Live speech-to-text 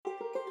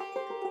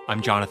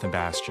I'm Jonathan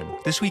Bastian.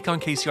 This week on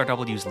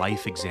KCRW's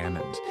Life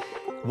Examined,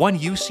 one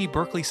UC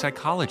Berkeley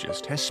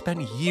psychologist has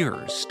spent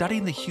years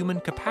studying the human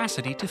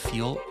capacity to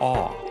feel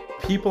awe.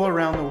 People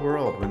around the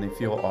world, when they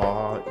feel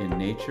awe in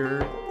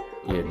nature,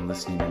 in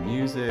listening to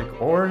music,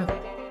 or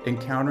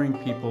encountering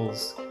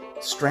people's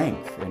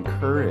strength and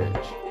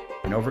courage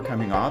and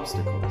overcoming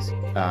obstacles,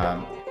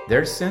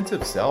 their sense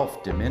of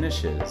self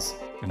diminishes.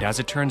 And as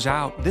it turns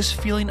out, this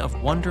feeling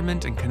of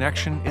wonderment and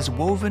connection is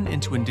woven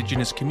into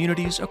Indigenous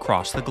communities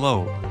across the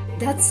globe.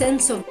 That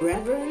sense of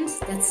reverence,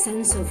 that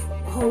sense of,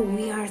 oh,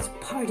 we are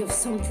part of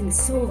something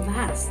so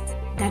vast,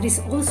 that is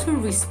also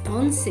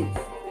responsive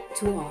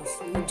to us,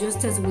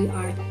 just as we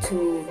are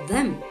to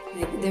them.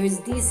 Like there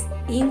is this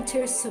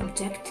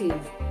intersubjective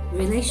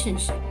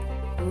relationship.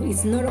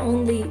 It's not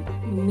only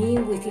me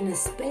within a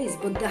space,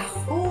 but the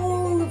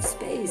whole of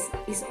space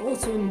is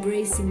also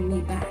embracing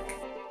me back.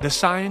 The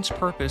science,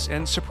 purpose,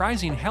 and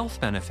surprising health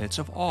benefits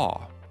of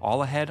awe,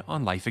 all ahead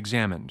on Life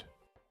Examined.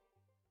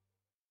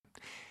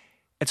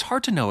 It's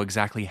hard to know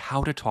exactly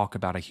how to talk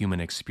about a human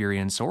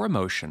experience or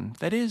emotion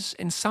that is,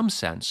 in some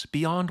sense,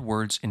 beyond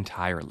words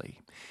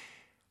entirely.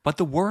 But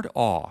the word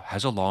awe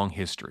has a long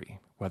history,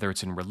 whether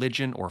it's in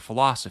religion or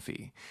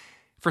philosophy.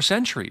 For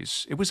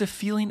centuries, it was a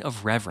feeling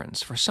of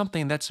reverence for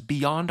something that's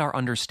beyond our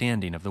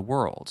understanding of the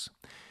world.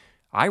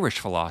 Irish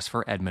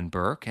philosopher Edmund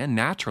Burke and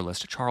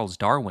naturalist Charles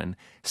Darwin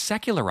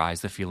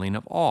secularized the feeling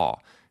of awe,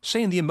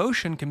 saying the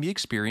emotion can be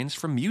experienced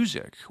from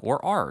music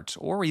or art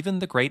or even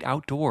the great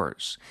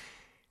outdoors.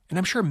 And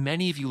I'm sure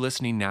many of you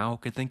listening now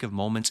could think of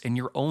moments in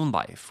your own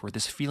life where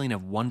this feeling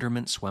of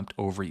wonderment swept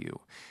over you.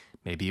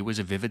 Maybe it was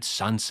a vivid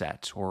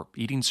sunset, or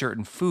eating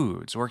certain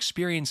foods, or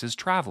experiences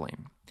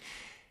traveling.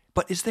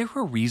 But is there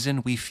a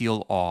reason we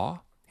feel awe?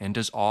 And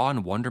does awe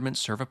and wonderment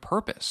serve a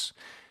purpose?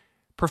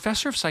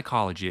 Professor of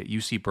psychology at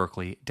UC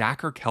Berkeley,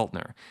 Dacher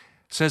Keltner,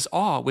 says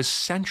awe was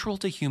central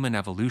to human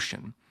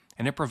evolution,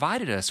 and it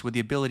provided us with the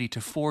ability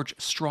to forge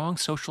strong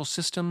social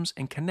systems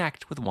and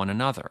connect with one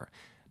another,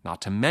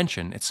 not to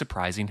mention its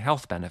surprising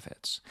health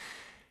benefits.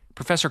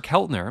 Professor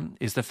Keltner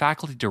is the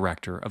faculty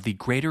director of the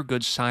Greater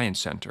Good Science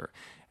Center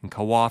and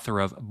co-author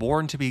of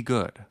Born to be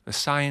Good, The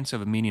Science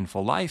of a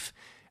Meaningful Life,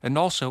 and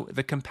also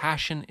The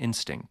Compassion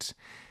Instinct.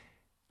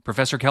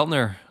 Professor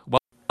Keltner,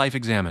 welcome to Life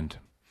Examined.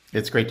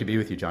 It's great to be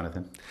with you,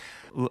 Jonathan.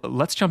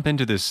 Let's jump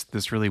into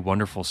this really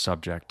wonderful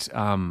subject.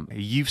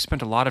 You've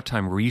spent a lot of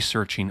time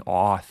researching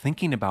awe,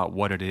 thinking about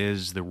what it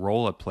is, the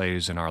role it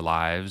plays in our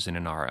lives and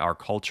in our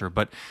culture.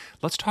 But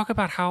let's talk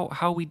about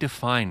how we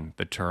define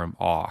the term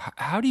awe.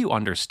 How do you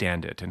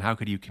understand it, and how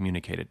could you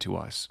communicate it to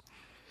us?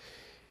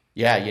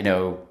 Yeah,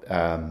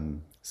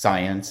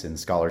 science and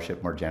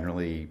scholarship more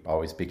generally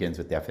always begins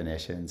with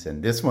definitions.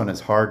 And this one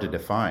is hard to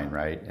define,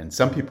 right? And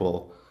some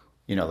people,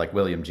 like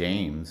William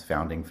James,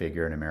 founding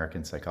figure in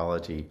American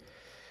psychology,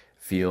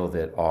 feel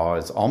that awe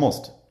is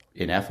almost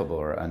ineffable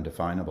or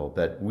undefinable.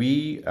 But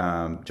we,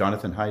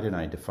 Jonathan Haidt and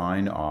I,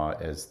 define awe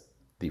as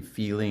the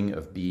feeling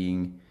of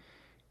being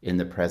in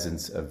the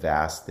presence of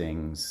vast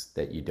things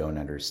that you don't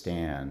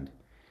understand.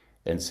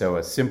 And so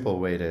a simple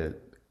way to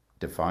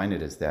define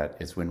it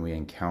is when we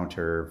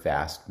encounter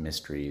vast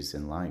mysteries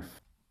in life.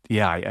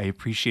 Yeah, I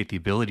appreciate the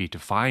ability to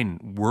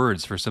find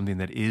words for something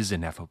that is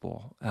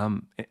ineffable.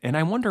 And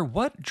I wonder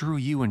what drew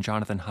you and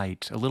Jonathan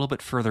Haidt a little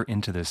bit further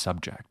into this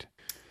subject.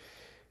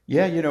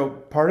 Yeah,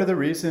 part of the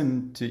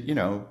reason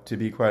to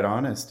be quite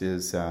honest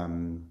is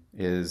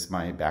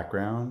my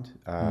background.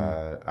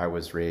 I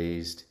was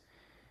raised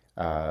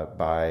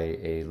by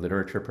a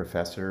literature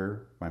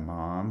professor, my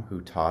mom, who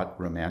taught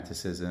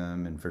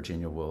Romanticism and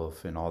Virginia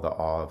Woolf and all the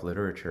awe of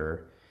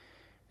literature.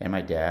 And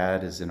my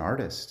dad is an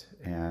artist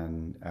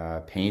and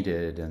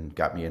painted and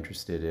got me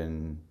interested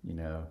in,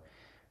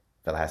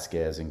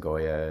 Velázquez and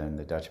Goya and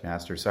the Dutch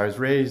masters. So I was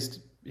raised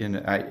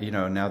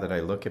now that I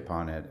look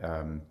upon it,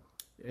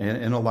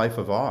 in a life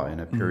of awe, in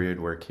a period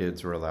where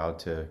kids were allowed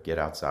to get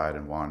outside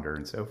and wander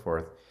and so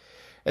forth.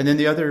 And then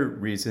the other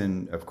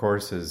reason, of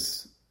course,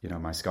 is,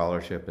 my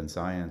scholarship in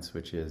science,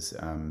 which is,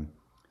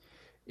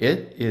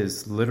 it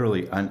is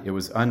literally, it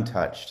was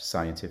untouched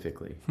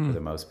scientifically for the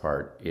most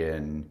part.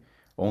 In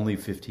only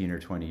 15 or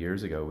 20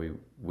 years ago, we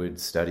would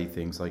study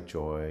things like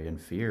joy and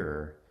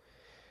fear,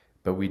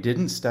 but we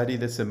didn't study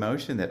this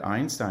emotion that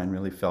Einstein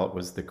really felt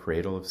was the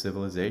cradle of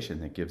civilization,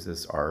 that gives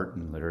us art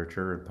and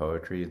literature and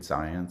poetry and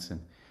science.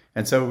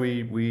 And so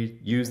we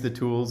use the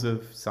tools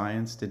of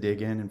science to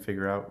dig in and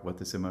figure out what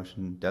this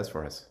emotion does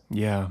for us.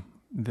 Yeah.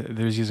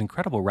 There's these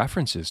incredible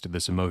references to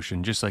this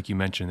emotion, just like you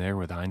mentioned there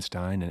with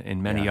Einstein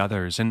and many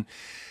others. And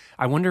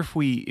I wonder if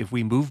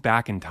we move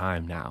back in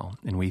time now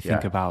and we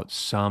think about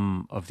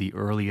some of the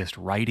earliest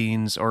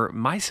writings, or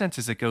my sense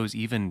is it goes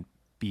even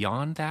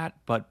beyond that.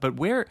 But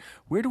where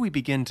do we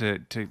begin to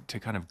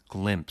kind of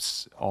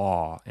glimpse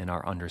awe in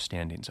our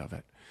understandings of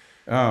it?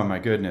 Oh my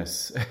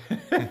goodness!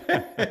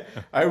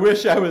 I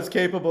wish I was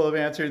capable of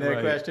answering that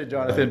question,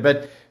 Jonathan.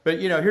 Right. But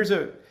here's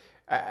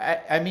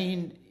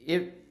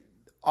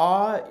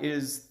awe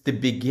is the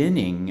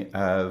beginning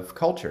of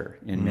culture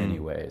in many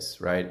ways,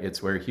 right?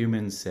 It's where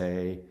humans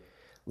say,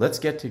 let's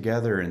get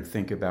together and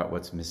think about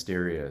what's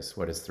mysterious,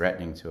 what is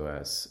threatening to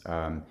us.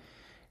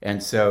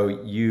 And so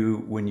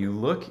when you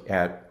look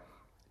at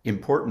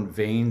important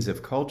veins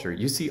of culture,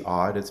 you see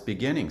awe at its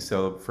beginning.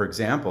 So, for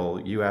example,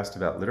 you asked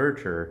about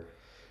literature.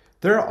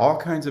 There are all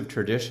kinds of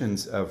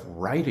traditions of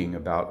writing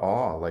about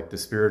awe, like the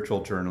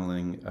spiritual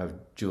journaling of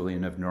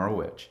Julian of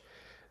Norwich.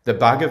 The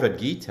Bhagavad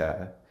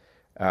Gita,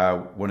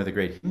 one of the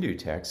great Hindu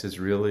texts, is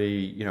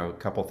really, a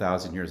couple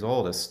thousand years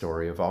old, a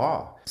story of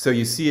awe. So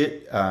you see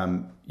it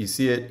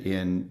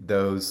in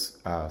those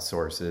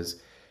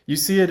sources. You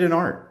see it in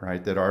art,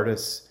 right? That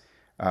artists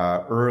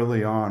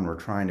early on were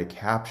trying to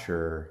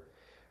capture,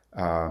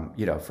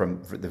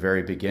 from the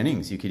very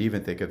beginnings. You could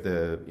even think of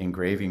the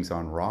engravings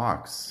on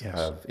rocks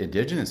of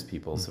indigenous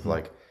peoples of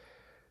like,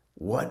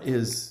 what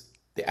is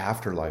the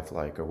afterlife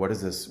like? Or what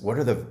is this? What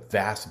are the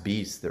vast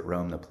beasts that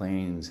roam the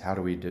plains? How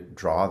do we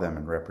draw them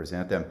and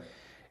represent them?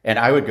 And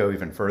I would go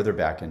even further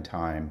back in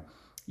time.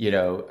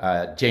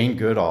 Jane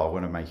Goodall,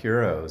 one of my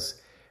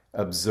heroes,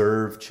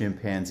 observed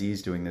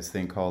chimpanzees doing this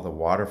thing called the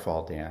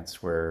waterfall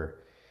dance, where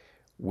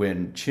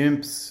when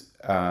chimps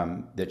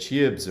that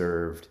she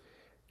observed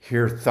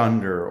hear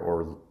thunder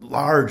or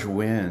large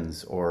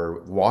winds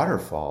or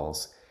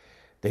waterfalls,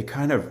 they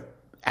kind of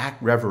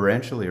act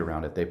reverentially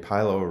around it. They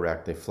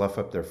pilo-erect, they fluff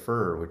up their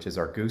fur, which is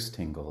our goose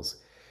tingles.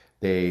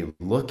 They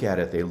look at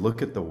it, they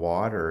look at the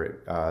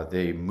water,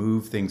 they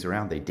move things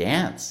around, they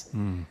dance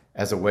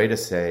as a way to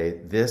say,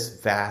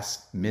 this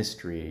vast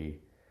mystery,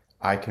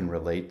 I can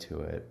relate to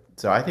it.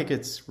 So I think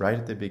it's right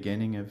at the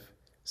beginning of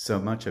so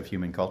much of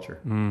human culture.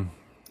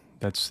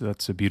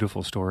 That's a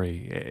beautiful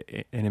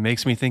story, and it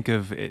makes me think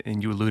of,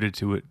 and you alluded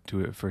to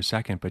it for a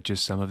second, but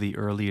just some of the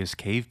earliest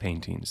cave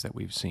paintings that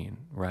we've seen,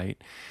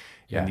 right?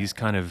 Yeah. And these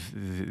kind of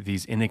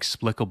these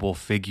inexplicable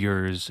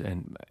figures,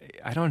 and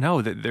I don't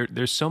know, that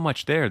there's so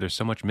much there. There's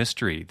so much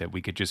mystery that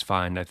we could just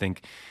find, I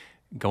think,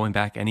 going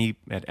back at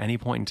any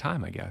point in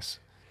time, I guess.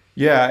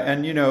 Yeah,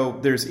 and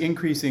there's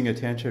increasing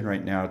attention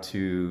right now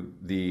to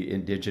the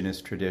indigenous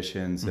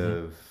traditions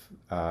of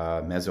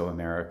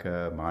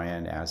Mesoamerica,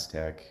 Mayan,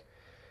 Aztec,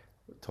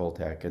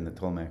 Toltec and the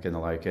Tolmec and the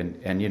like, and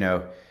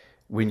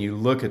when you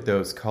look at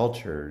those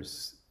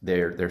cultures,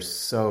 they're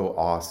so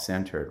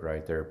awe-centered,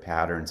 right? There are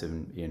patterns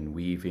in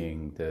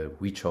weaving, the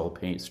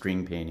huichol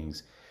string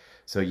paintings.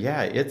 So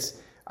yeah,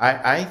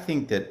 I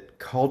think that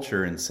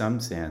culture in some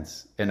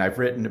sense, and I've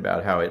written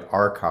about how it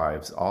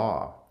archives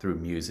awe through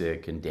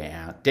music and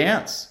dance.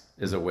 Dance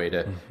is a way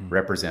to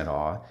represent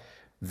awe.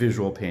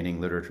 Visual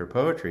painting, literature,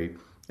 poetry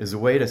is a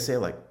way to say,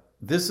 like,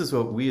 this is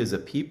what we as a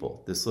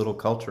people, this little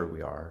culture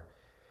we are.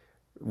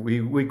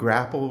 We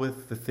grapple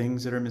with the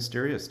things that are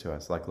mysterious to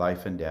us, like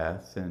life and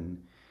death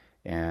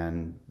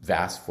and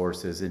vast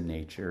forces in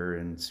nature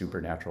and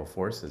supernatural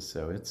forces.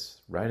 So it's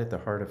right at the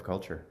heart of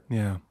culture.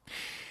 Yeah.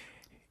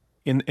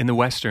 In the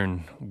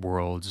Western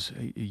worlds,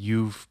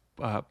 you've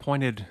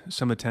pointed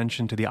some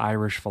attention to the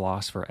Irish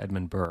philosopher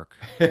Edmund Burke.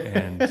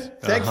 And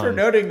thanks for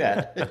noting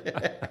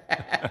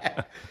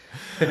that.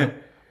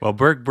 Well,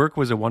 Burke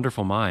was a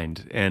wonderful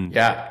mind, and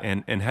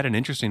had an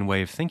interesting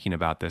way of thinking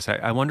about this.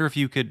 I wonder if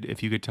you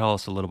could tell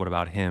us a little bit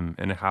about him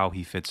and how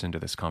he fits into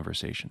this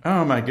conversation.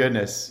 Oh my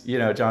goodness,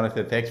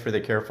 Jonathan, thanks for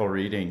the careful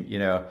reading.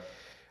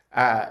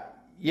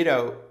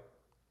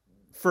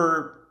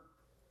 For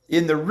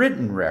in the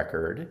written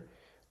record,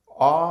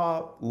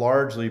 awe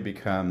largely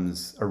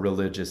becomes a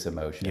religious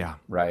emotion,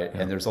 right?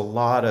 Yeah. And there's a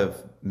lot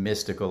of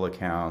mystical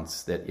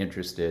accounts that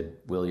interested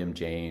William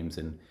James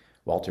and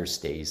Walter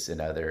Stace and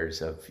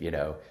others of,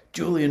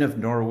 Julian of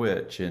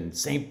Norwich and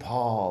St.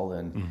 Paul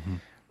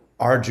and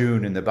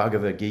Arjun and the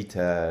Bhagavad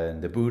Gita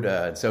and the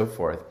Buddha and so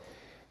forth.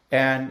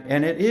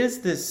 And it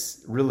is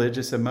this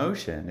religious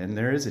emotion, and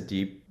there is a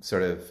deep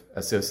sort of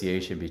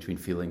association between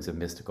feelings of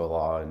mystical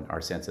awe and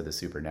our sense of the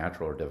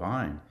supernatural or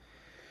divine.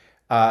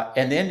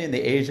 And then in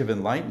the Age of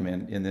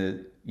Enlightenment, in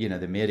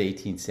the mid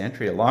 18th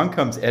century, along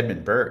comes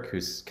Edmund Burke,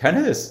 who's kind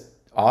of this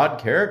odd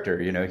character.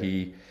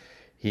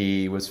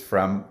 He was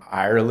from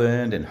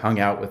Ireland and hung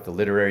out with the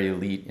literary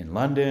elite in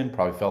London,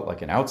 probably felt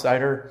like an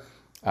outsider.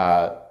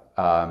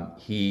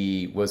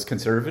 He was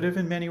conservative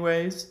in many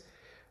ways.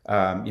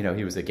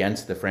 He was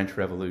against the French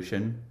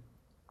Revolution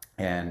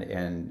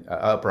and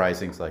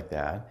uprisings like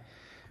that.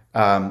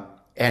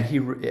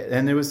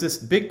 And there was this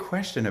big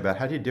question about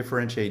how do you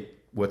differentiate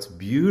what's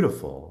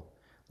beautiful,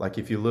 like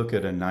if you look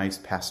at a nice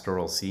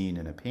pastoral scene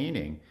in a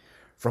painting,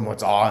 from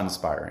what's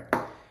awe-inspiring.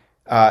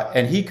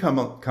 And he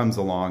comes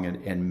along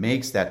and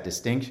makes that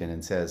distinction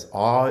and says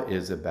awe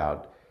is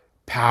about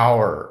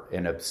power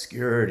and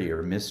obscurity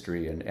or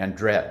mystery and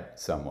dread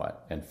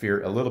somewhat, and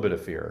fear, a little bit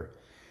of fear.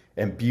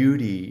 And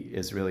beauty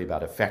is really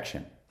about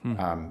affection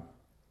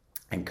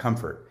and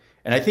comfort.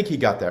 And I think he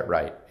got that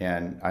right.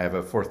 And I have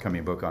a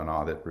forthcoming book on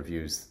awe that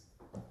reviews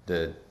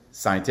the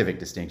scientific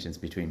distinctions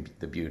between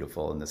the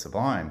beautiful and the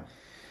sublime.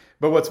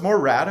 But what's more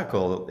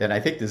radical, and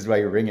I think this is why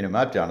you're bringing him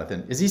up,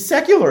 Jonathan, is he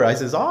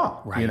secularizes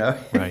awe. Right,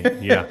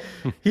 right, yeah.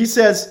 He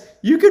says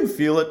you can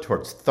feel it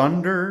towards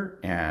thunder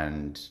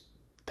and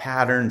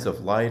patterns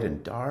of light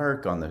and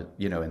dark on the,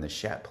 in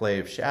the play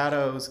of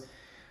shadows.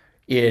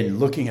 in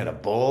looking at a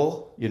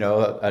bull,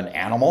 an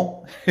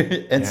animal.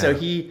 And so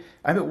Yeah.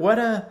 what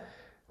a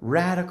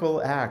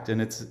radical act.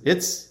 And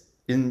it's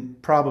in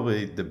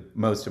probably the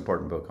most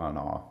important book on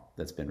awe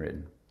that's been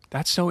written,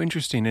 That's so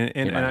interesting. in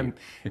And my view.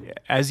 I'm,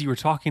 as you were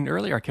talking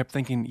earlier, I kept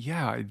thinking,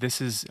 yeah,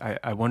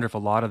 I wonder if a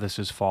lot of this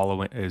is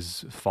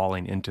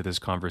falling into this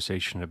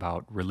conversation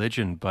about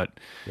religion,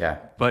 Yeah.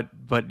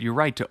 but you're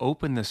right to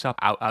open this up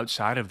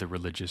outside of the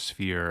religious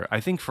sphere. I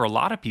think for a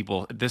lot of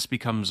people, this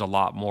becomes a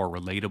lot more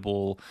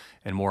relatable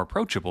and more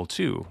approachable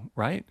too,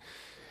 right?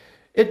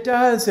 It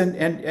does.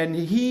 And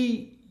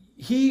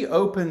he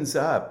opens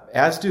up,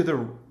 as do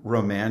the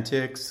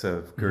romantics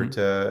of Hmm.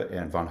 Goethe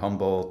and von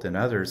Humboldt and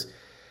others.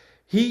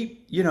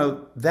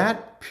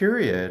 That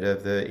period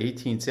of the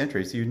 18th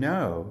century, as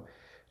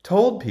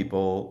told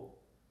people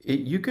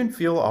you can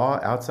feel awe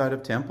outside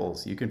of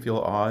temples. You can feel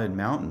awe in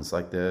mountains,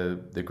 like the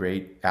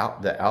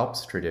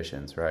Alps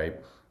traditions, right?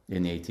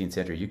 In the 18th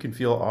century, you can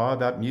feel awe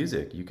about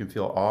music. You can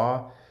feel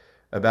awe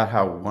about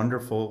how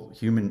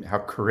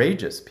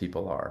courageous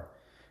people are.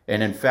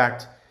 And in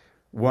fact,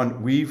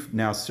 we've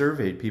now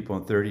surveyed people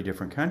in 30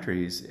 different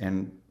countries,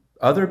 and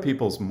other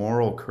people's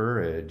moral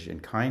courage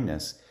and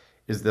kindness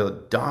is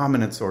the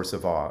dominant source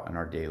of awe in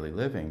our daily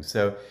living.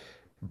 So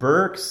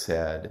Burke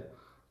said,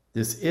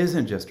 this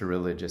isn't just a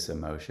religious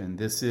emotion.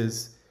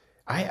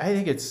 I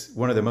think it's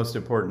one of the most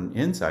important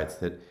insights,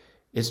 that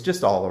it's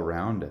just all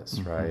around us,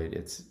 Hmm.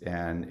 right?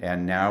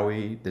 And now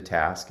the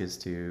task is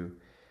to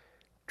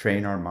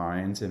train our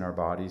minds and our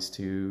bodies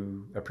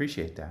to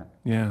appreciate that.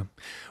 Yeah.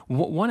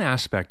 One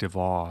aspect of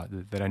awe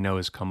that I know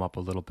has come up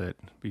a little bit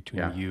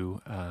between Yeah.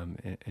 you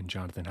and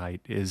Jonathan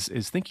Haidt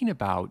is thinking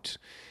about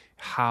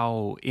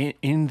how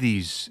in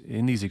these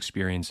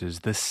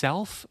experiences the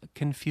self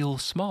can feel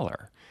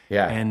smaller,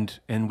 Yeah.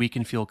 and we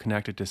can feel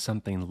connected to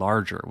something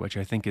larger, which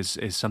I think is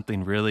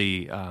something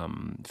really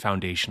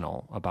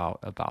foundational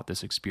about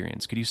this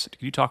experience. Could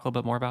you talk a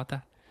little bit more about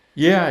that?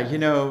 Yeah,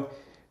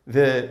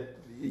 the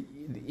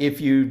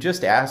if you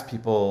just ask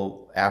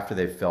people after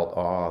they've felt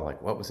awe, like,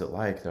 what was it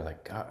like? They're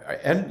like, God.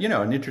 And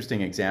an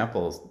interesting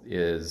example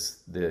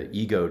is the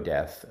ego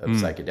death of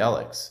Mm.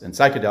 psychedelics. And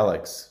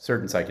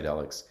certain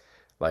psychedelics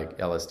like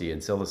LSD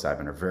and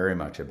psilocybin, are very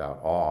much about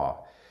awe.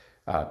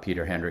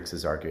 Peter Hendricks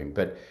is arguing,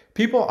 but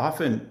people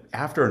often,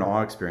 after an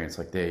awe experience,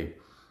 like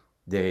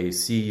they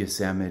see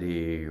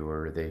Yosemite,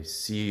 or they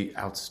see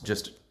out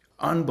just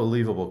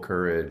unbelievable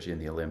courage in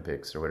the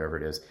Olympics or whatever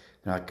it is.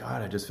 They're like,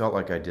 God, I just felt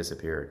like I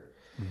disappeared.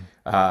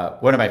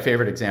 Mm. One of my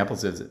favorite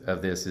examples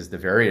of this is the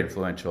very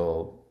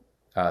influential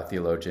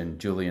theologian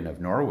Julian of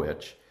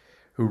Norwich,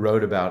 who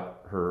wrote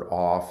about her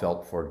awe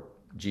felt for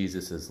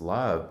Jesus's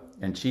love.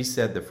 And she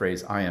said the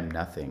phrase, I am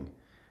nothing,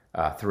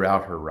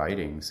 throughout her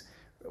writings.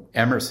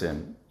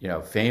 Emerson,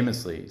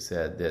 famously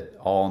said that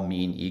all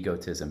mean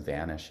egotism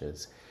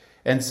vanishes.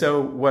 And so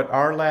what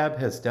our lab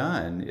has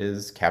done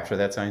is capture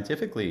that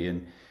scientifically.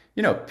 And,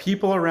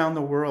 people around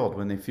the world,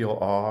 when they feel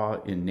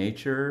awe in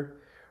nature,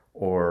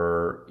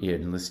 or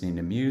in listening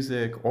to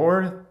music,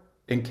 or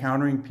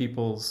encountering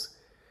people's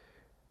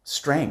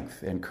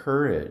strength and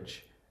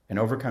courage and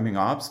overcoming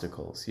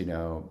obstacles,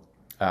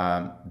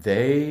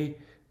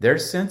 their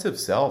sense of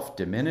self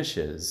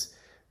diminishes.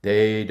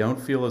 They don't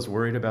feel as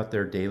worried about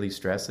their daily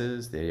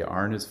stresses. They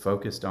aren't as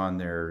focused on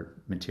their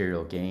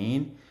material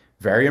gain.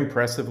 Very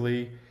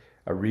impressively,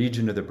 a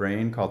region of the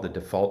brain called the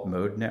default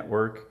mode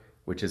network,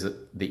 which is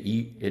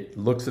it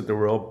looks at the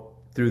world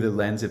through the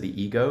lens of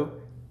the ego.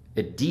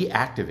 It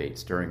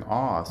deactivates during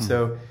awe. Mm.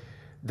 So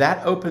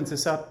that opens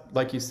us up,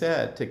 like you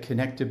said, to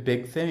connect to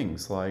big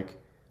things like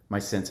my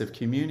sense of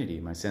community,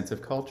 my sense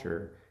of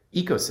culture,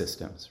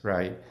 ecosystems,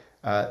 right?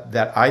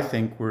 That I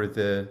think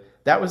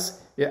that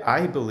was,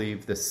 I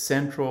believe, the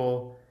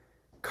central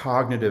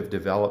cognitive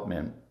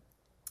development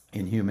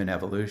in human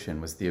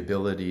evolution, was the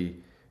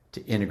ability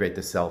to integrate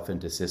the self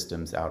into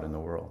systems out in the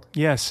world.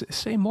 Yes,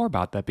 say more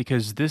about that,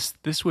 because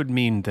this would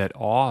mean that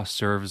awe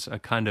serves a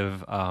kind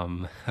of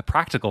a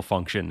practical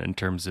function in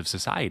terms of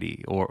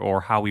society,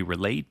 or how we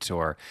relate,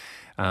 or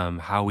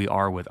how we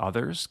are with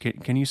others.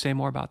 Can you say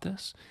more about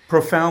this?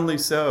 Profoundly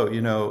so.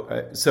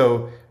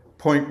 So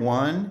point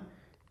one,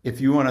 if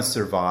you want to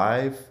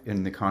survive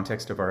in the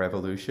context of our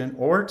evolution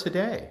or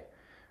today,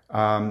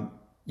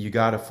 you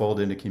got to fold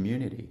into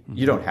community.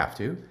 You Hmm. don't have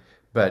to,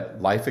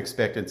 but life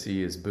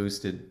expectancy is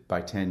boosted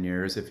by 10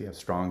 years if you have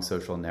strong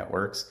social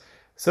networks.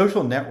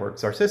 Social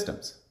networks are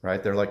systems,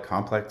 right? They're like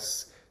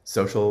complex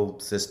social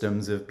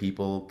systems of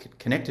people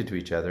connected to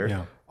each other.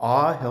 Yeah.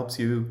 Awe helps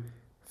you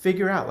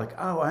figure out, like,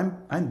 oh,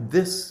 I'm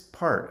this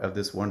part of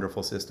this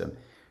wonderful system.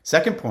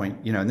 Second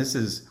point, and this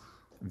is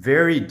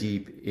very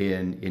deep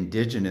in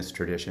indigenous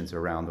traditions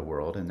around the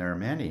world, and there are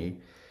many,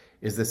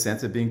 is the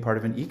sense of being part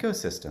of an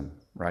ecosystem,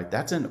 right?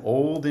 That's an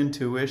old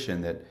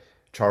intuition that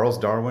Charles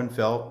Darwin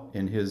felt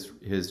in his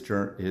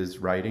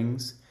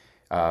writings.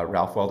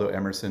 Ralph Waldo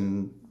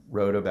Emerson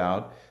wrote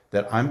about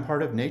that I'm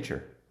part of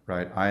nature,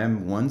 right? I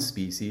am one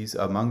species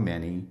among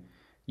many,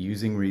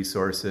 using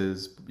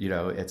resources,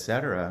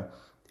 etc.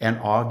 And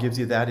awe gives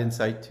you that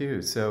insight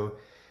too. So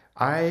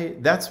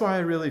That's why I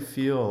really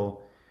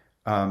feel,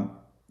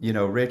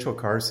 Rachel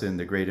Carson,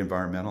 the great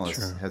environmentalist,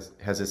 Sure.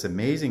 has this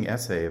amazing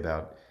essay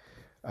about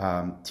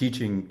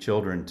teaching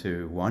children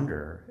to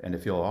wonder and to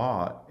feel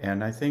awe.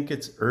 And I think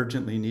it's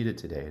urgently needed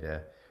today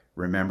to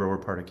remember we're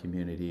part of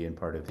community and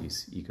part of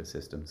these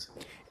ecosystems.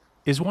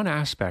 Is one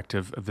aspect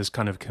of this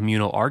kind of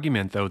communal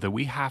argument, though, that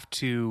we have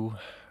to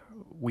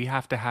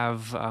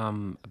have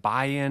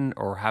buy-in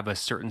or have a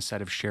certain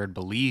set of shared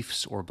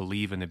beliefs or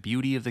believe in the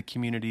beauty of the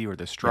community or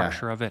the Yeah.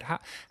 structure of it.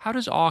 How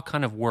does awe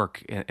kind of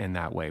work in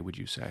that way, would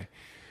you say?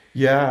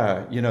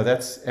 Yeah,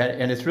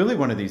 and it's really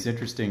one of these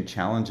interesting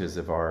challenges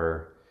of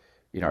our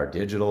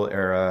digital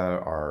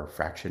era, our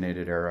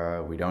fractionated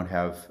era. We don't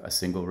have a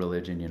single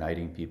religion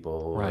uniting people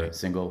or a Right.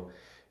 single,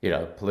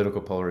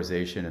 political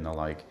polarization and the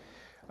like.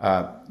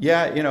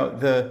 Yeah,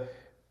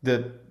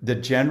 the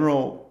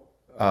general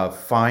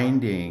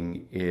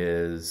finding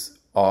is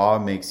awe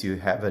makes you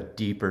have a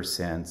deeper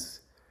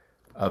sense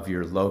of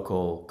your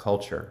local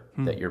culture,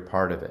 Hmm. that you're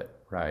part of it,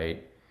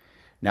 right?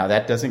 Now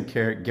that doesn't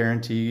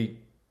guarantee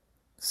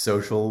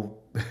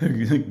social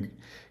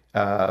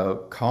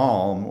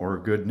calm or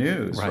good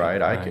news, Right,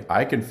 right? right.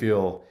 I can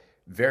feel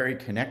very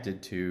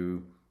connected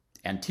to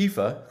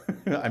Antifa.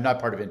 I'm not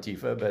part of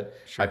Antifa, but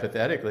Sure.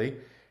 hypothetically.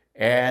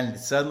 And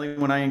suddenly,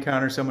 when I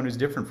encounter someone who's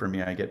different from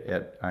me,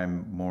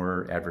 I'm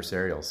more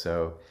adversarial.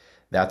 So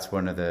that's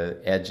one of the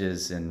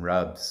edges and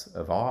rubs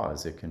of awe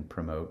is it could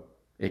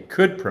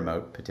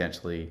promote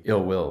potentially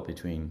ill will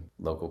between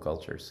local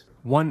cultures.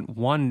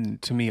 One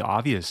to me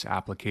obvious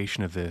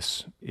application of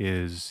this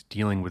is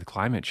dealing with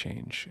climate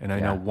change, and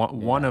I know Yeah,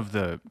 one yeah. of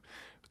the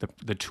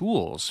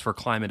tools for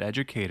climate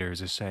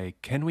educators is say,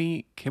 can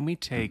we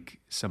take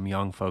some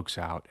young folks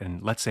out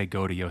and let's say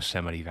go to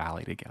Yosemite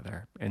Valley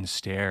together and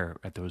stare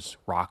at those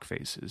rock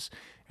faces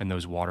and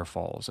those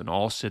waterfalls and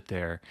all sit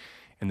there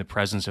in the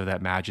presence of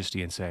that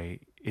majesty and say,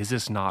 is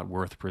this not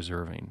worth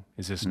preserving?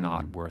 Is this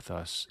not Mm. worth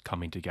us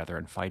coming together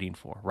and fighting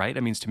for? Right? I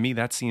mean, to me,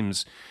 that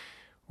seems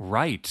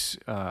right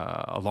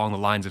along the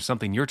lines of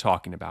something you're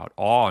talking about,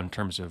 awe in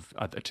terms of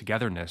a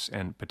togetherness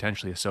and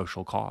potentially a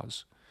social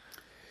cause.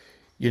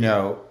 You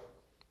know,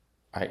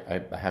 I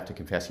have to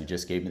confess, you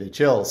just gave me the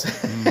chills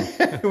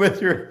Mm.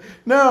 with your.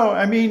 No,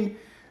 I mean,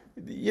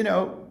 you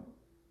know,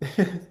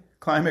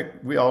 climate.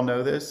 We all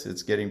know this.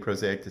 It's getting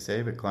prosaic to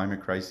say, but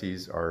climate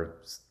crises are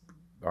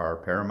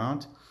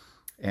paramount,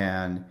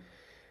 and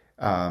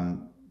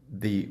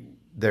the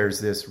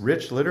there's this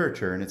rich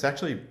literature, and it's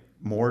actually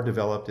more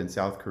developed in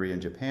South Korea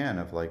and Japan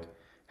of like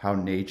how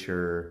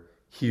nature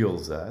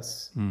heals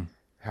us, Mm.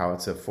 how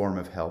it's a form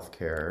of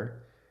healthcare,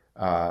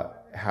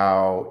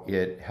 how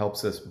it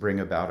helps us bring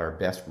about our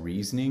best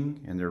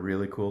reasoning, and there are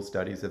really cool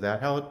studies of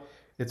that.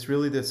 It's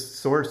really this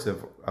source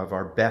of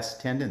our best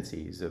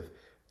tendencies of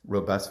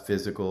robust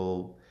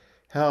physical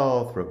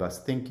health,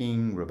 robust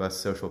thinking,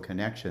 robust social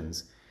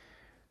connections.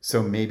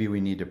 So maybe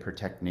we need to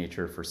protect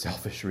nature for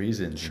selfish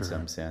reasons in Sure.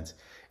 some sense.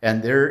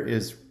 And there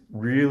is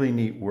really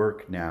neat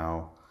work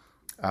now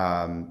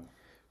um,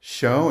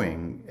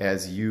 showing,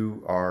 as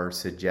you are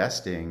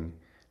suggesting,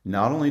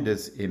 not only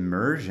does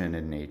immersion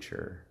in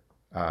nature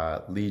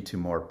lead to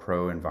more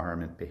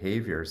pro-environment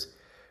behaviors,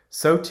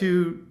 so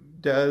too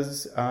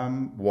does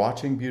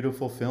watching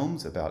beautiful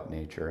films about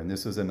nature. And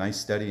this was a nice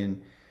study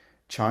in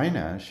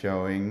China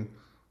showing,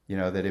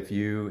 that if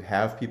you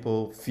have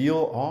people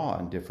feel awe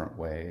in different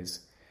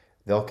ways,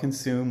 they'll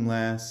consume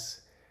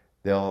less,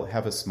 they'll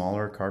have a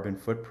smaller carbon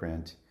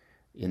footprint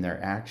in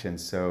their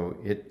actions. So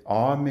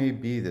awe may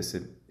be this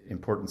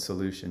important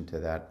solution to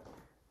that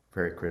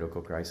very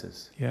critical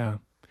crisis. Yeah.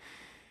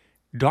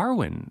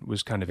 Darwin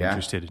was kind of Yeah.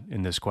 interested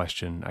in this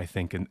question, I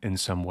think, in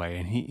some way.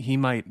 And he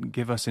might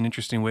give us an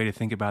interesting way to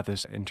think about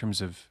this in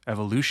terms of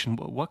evolution.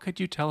 What could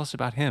you tell us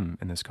about him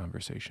in this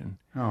conversation?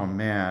 Oh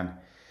man,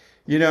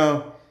 you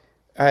know,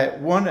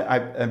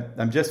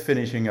 I'm just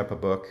finishing up a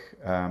book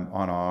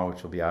on awe,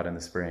 which will be out in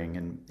the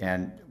spring,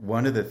 and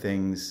one of the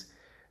things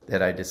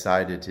that I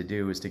decided to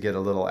do is to get a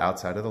little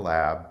outside of the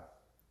lab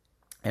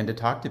and to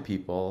talk to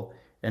people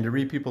and to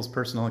read people's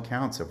personal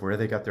accounts of where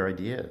they got their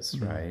ideas.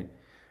 Mm. Right,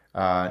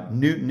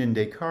 Newton and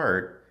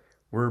Descartes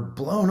were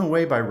blown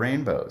away by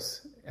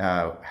rainbows.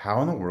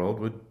 How in the world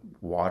would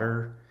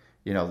water,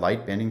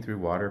 light bending through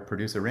water,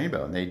 produce a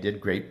rainbow? And they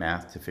did great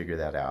math to figure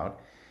that out.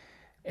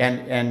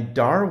 And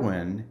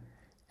Darwin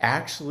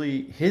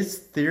actually, his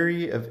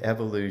theory of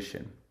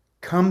evolution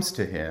comes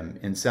to him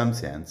in some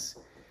sense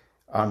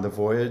on the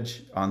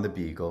voyage on the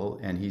Beagle,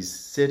 and he's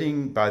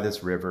sitting by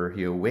this river.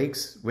 He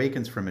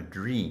awakens from a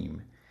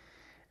dream,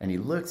 and he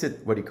looks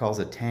at what he calls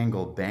a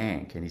tangled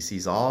bank, and he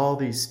sees all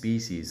these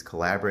species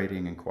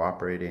collaborating and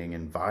cooperating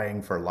and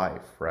vying for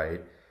life,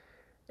 right?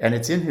 And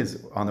it's in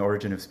his On the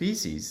Origin of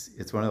Species.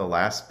 It's one of the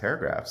last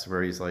paragraphs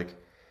where he's like,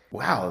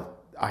 wow,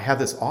 I have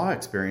this awe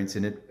experience,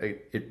 and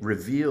it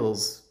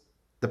reveals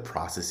the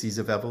processes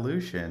of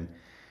evolution.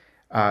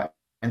 Uh,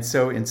 and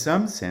so, in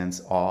some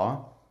sense,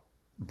 awe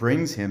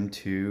brings him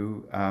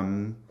to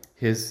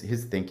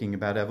his thinking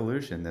about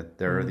evolution, that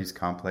there are Mm. these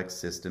complex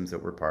systems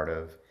that we're part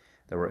of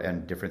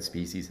and different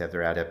species have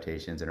their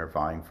adaptations and are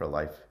vying for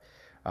life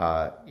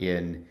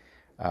in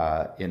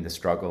the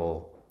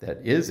struggle that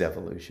is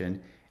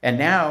evolution. And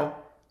now,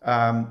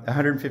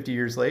 150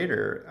 years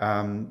later,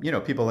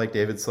 people like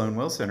David Sloan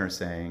Wilson are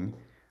saying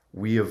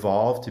we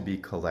evolved to be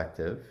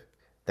collective.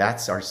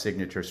 That's our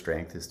signature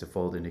strength, is to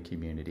fold into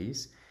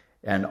communities.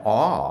 And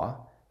awe,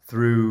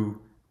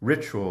 through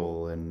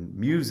ritual and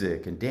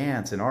music and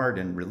dance and art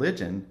and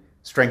religion,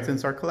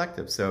 strengthens our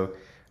collective. So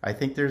I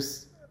think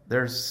there's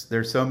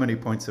so many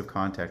points of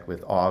contact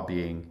with awe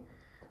being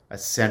a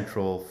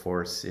central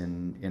force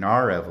in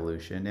our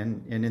evolution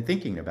and in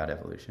thinking about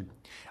evolution.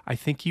 I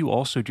think you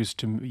also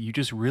just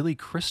really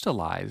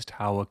crystallized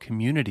how a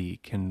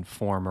community can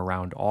form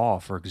around awe.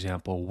 For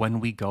example, when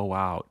we go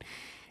out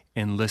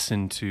and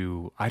listen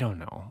to, I don't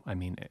know, I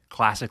mean,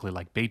 classically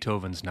like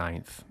Beethoven's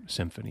Ninth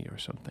Symphony or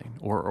something,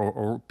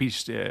 or be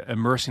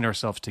immersing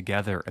ourselves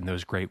together in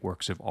those great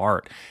works of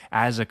art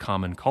as a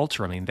common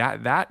culture. I mean,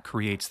 that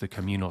creates the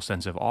communal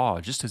sense of awe,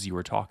 just as you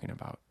were talking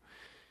about.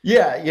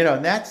 Yeah,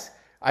 and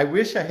I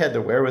wish I had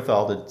the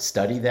wherewithal to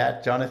study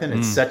that, Jonathan.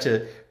 It's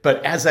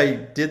but as I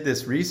did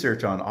this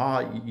research on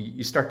awe,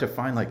 you start to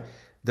find like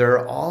there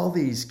are all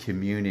these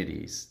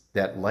communities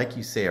that, like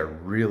you say, are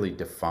really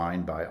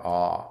defined by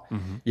awe.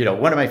 Mm-hmm.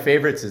 One of my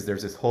favorites is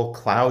there's this whole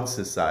cloud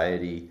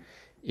society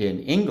in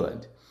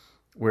England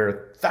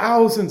where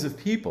thousands of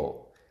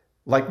people,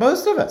 like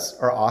most of us,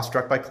 are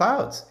awestruck by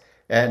clouds.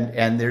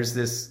 And there's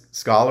this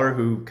scholar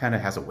who kind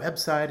of has a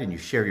website, and you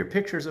share your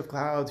pictures of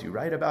clouds, you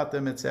write about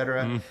them,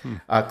 etc.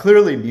 Mm-hmm.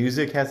 Clearly,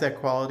 music has that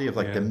quality of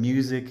the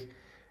music,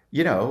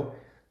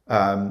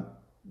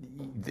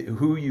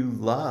 who you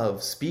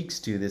love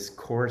speaks to this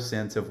core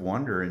sense of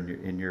wonder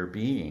in your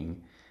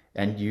being,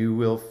 and you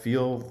will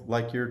feel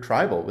like you're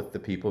tribal with the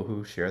people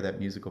who share that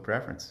musical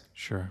preference.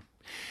 Sure.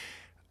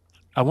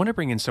 I want to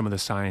bring in some of the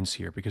science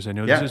here because I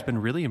know this has been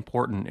really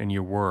important in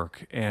your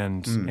work.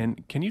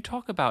 And can you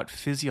talk about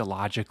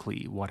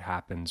physiologically what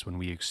happens when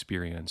we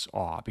experience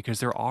awe? Because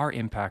there are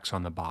impacts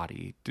on the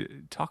body.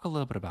 Talk a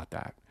little bit about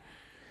that.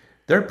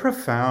 They're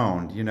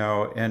profound,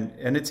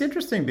 and it's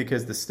interesting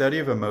because the study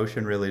of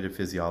emotion-related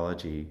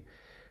physiology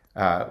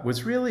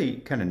was really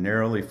kind of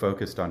narrowly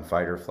focused on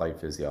fight or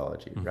flight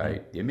physiology, mm-hmm.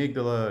 right? The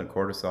amygdala and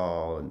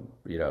cortisol and,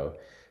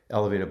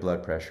 elevated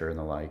blood pressure and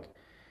the like.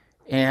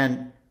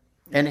 And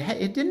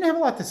it didn't have a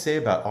lot to say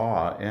about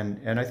awe.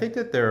 And I think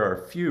that there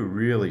are a few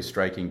really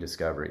striking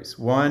discoveries.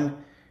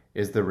 One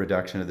is the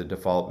reduction of the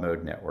default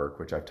mode network,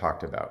 which I've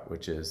talked about,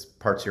 which is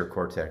parts of your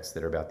cortex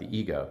that are about the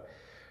ego.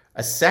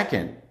 A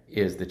second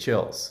is the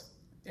chills.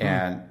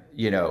 And,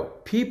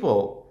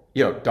 people,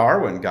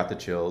 Darwin got the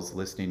chills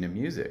listening to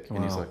music. Wow.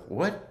 And he's like,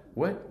 why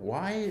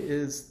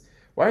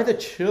are the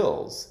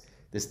chills,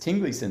 this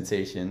tingly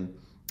sensation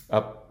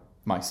up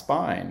my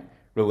spine,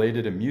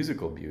 related to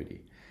musical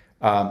beauty?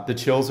 The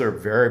chills are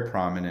very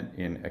prominent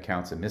in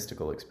accounts of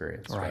mystical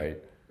experience, right?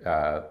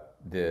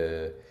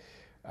 The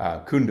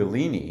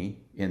Kundalini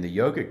in the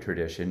yogic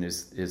tradition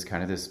is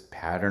kind of this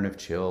pattern of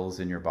chills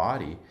in your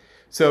body.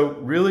 So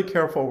really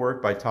careful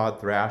work by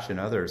Todd Thrash and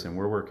others, and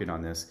we're working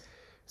on this,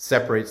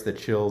 separates the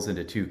chills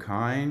into two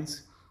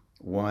kinds.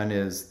 One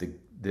is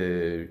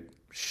the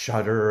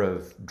shudder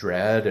of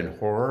dread and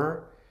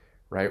horror,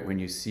 right? When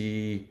you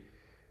see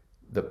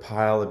the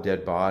pile of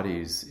dead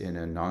bodies in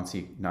a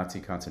Nazi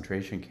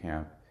concentration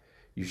camp,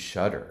 you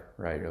shudder,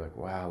 right? You're like,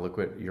 wow,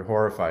 you're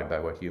horrified by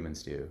what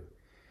humans do.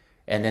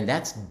 And then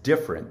that's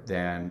different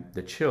than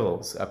the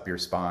chills up your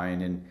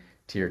spine and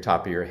to your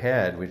top of your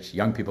head, which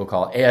young people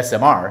call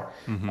ASMR.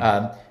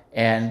 Mm-hmm.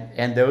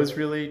 And those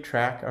really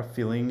track a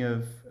feeling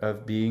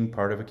of being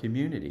part of a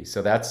community.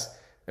 So that's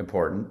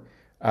important.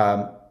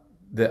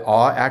 The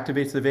awe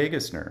activates the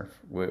vagus nerve.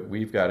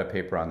 We've got a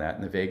paper on that.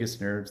 And the vagus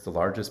nerve's the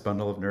largest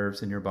bundle of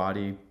nerves in your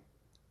body.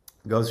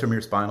 Goes from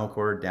your spinal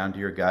cord down to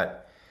your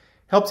gut.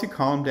 Helps you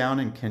calm down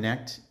and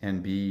connect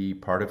and be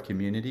part of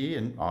community,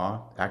 and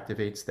awe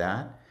activates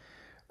that.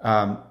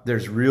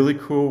 There's really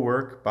cool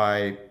work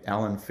by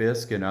Alan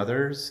Fisk and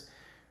others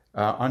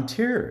on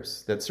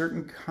tears, that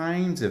certain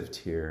kinds of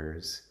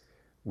tears,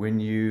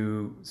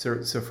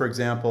 so for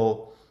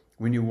example,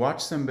 when you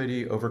watch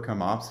somebody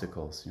overcome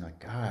obstacles, you're like,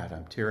 God,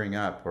 I'm tearing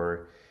up.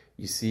 Or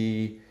you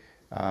see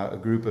a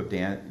group of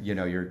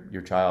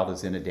your child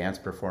is in a dance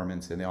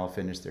performance and they all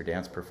finish their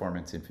dance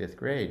performance in 5th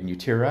grade and you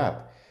tear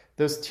up.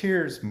 Those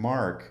tears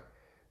mark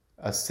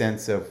a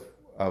sense of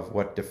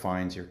what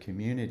defines your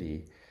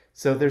community.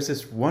 So there's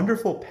this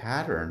wonderful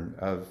pattern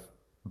of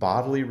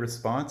bodily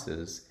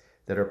responses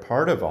that are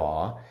part of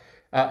awe.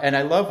 And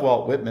I love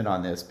Walt Whitman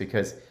on this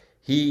because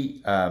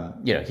he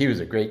was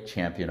a great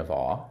champion of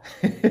awe.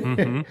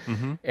 Mm-hmm,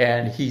 mm-hmm.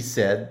 And he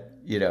said,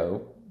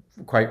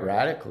 quite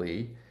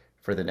radically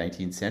for the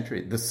 19th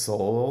century, the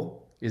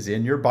soul is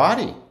in your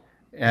body.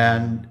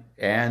 And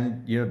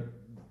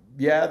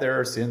there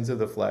are sins of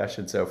the flesh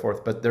and so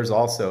forth, but there's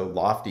also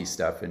lofty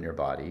stuff in your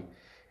body.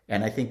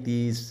 And I think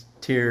these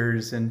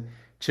tears and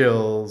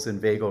chills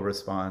and vagal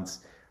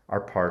response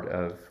are part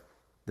of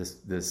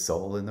this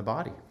soul in the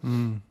body.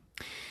 Mm.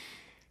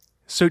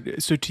 So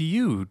to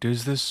you,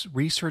 does this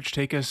research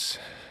take us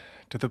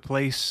to the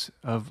place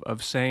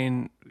of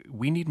saying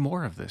we need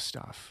more of this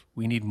stuff?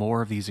 We need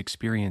more of these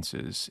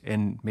experiences,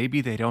 and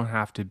maybe they don't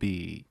have to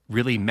be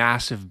really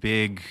massive,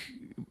 big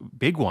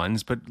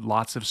ones, but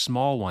lots of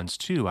small ones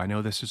too. I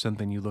know this is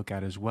something you look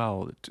at as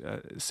well.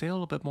 Say a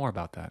little bit more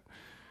about that.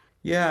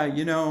 Yeah,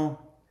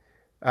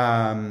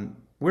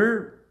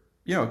 we're,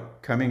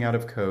 coming out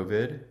of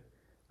COVID.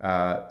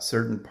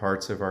 Certain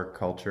parts of our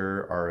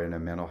culture are in a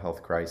mental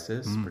health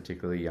crisis,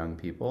 particularly young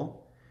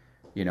people.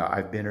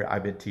 I've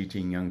been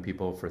teaching young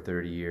people for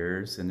 30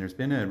 years, and there's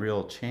been a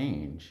real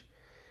change.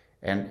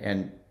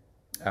 And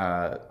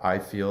I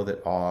feel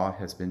that awe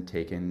has been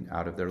taken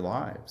out of their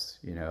lives.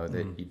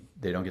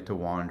 They don't get to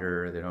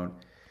wander. They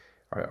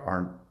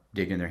aren't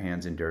digging their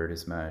hands in dirt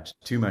as much.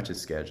 Too much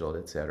is scheduled,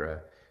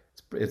 etc.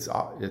 It's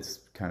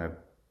kind of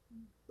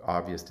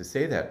obvious to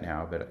say that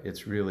now, but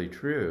it's really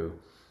true.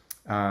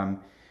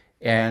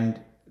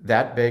 And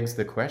that begs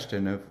the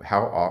question of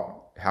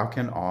how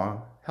can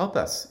awe help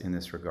us in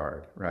this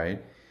regard,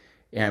 right?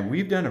 And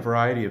we've done a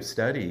variety of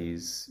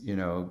studies,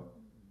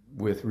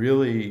 with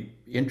really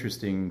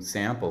interesting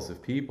samples of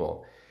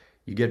people.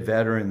 You get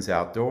veterans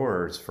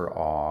outdoors for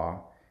awe,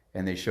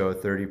 and they show a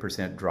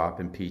 30% drop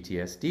in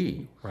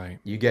PTSD. Right.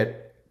 You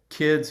get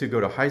kids who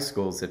go to high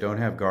schools that don't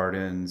have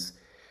gardens,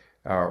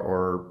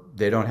 or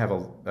they don't have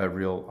a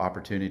real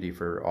opportunity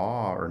for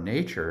awe or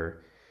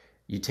nature.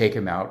 You take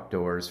them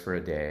outdoors for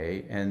a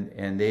day,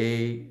 and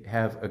they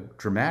have a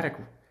dramatic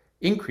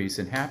increase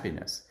in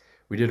happiness.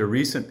 We did a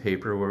recent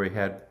paper where we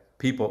had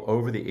people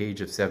over the age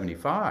of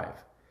 75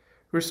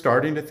 who are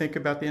starting to think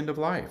about the end of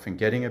life and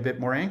getting a bit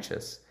more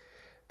anxious.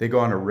 They go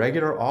on a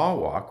regular awe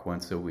walk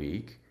once a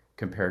week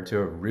compared to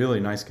a really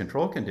nice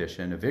control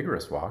condition, a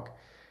vigorous walk.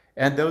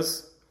 And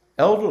those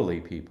elderly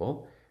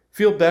people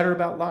feel better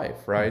about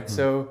life, right? Mm-hmm.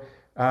 So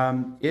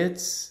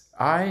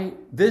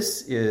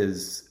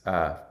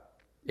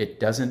it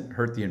doesn't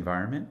hurt the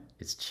environment.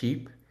 It's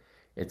cheap.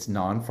 It's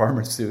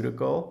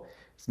non-pharmaceutical.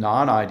 It's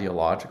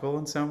non-ideological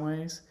in some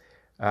ways.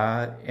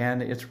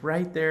 And it's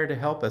right there to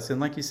help us.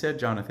 And like you said,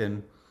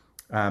 Jonathan,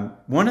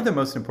 one of the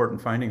most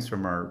important findings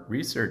from our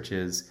research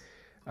is,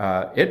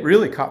 it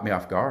really caught me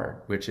off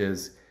guard, which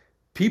is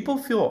people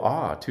feel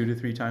awe 2 to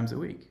 3 times a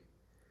week.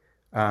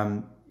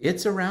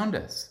 It's around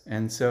us.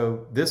 And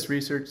so this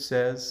research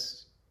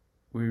says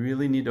we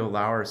really need to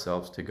allow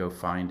ourselves to go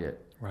find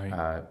it,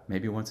 Right.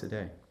 Maybe once a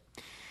day.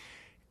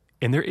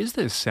 And there is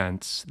this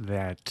sense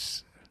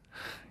that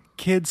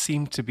kids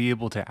seem to be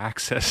able to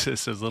access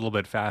this a little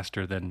bit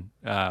faster than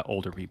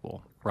older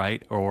people,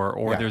 right? Or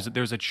Yeah.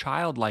 there's a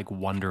childlike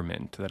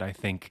wonderment that I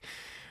think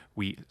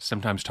we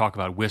sometimes talk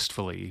about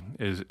wistfully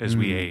as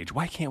we age.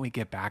 Why can't we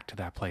get back to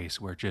that place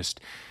where just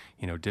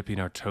dipping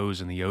our toes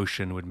in the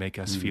ocean would make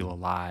us feel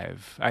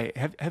alive?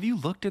 Have you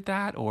looked at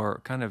that or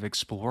kind of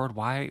explored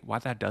why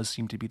that does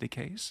seem to be the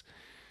case?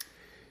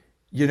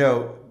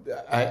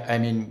 I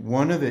mean,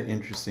 one of the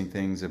interesting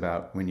things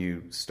about when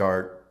you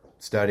start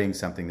studying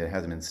something that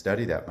hasn't been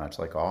studied that much,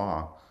 like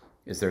awe,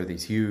 is there are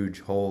these huge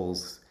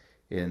holes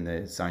in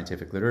the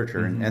scientific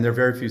literature, and there are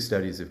very few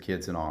studies of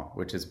kids in awe,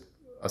 which is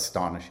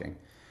astonishing.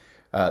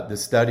 The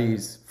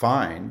studies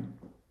find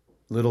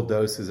little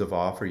doses of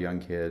awe for young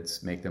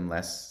kids make them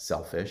less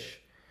selfish.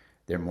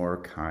 They're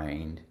more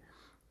kind.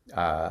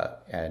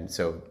 And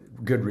so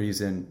good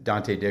reason.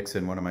 Dante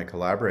Dixon, one of my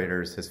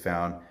collaborators, has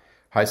found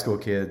high school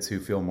kids who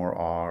feel more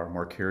awe are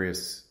more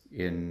curious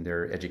in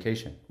their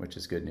education, which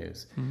is good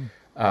news.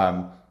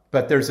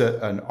 But there's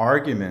an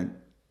argument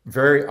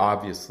very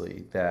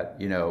obviously that,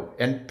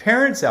 and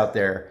parents out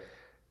there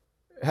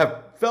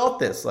have felt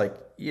this, like,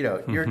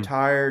 you're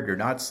tired, you're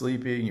not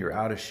sleeping, you're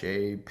out of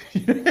shape.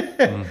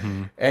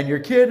 And your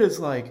kid is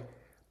like,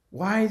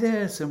 why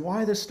this, and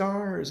why the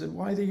stars, and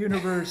why the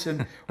universe,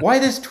 and why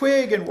this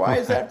twig, and why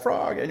is that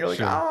frog? And you're like,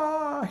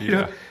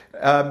 Sure.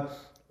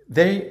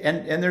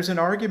 and there's an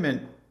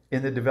argument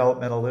in the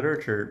developmental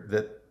literature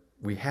that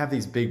we have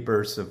these big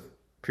bursts of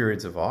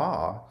periods of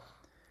awe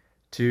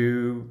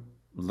to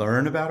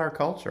learn about our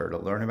culture, to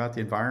learn about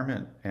the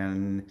environment.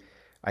 And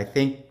I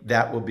think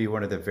that will be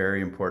one of the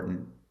very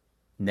important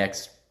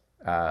next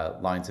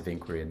lines of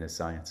inquiry in this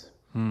science.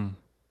 Well,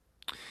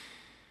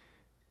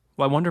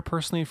 I wonder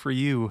personally for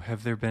you,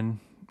 have there been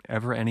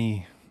ever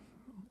any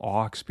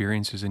awe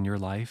experiences in your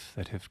life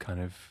that have kind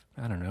of,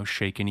 I don't know,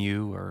 shaken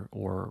you,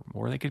 or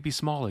they could be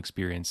small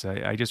experience.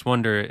 I just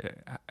wonder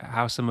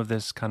how some of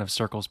this kind of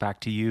circles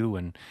back to you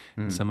and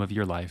some of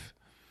your life.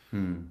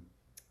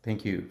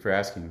 Thank you for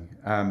asking.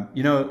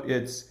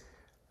 It's,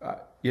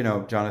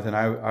 Jonathan,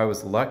 I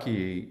was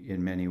lucky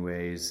in many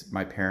ways.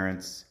 My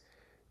parents,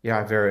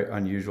 a very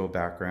unusual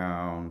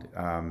background,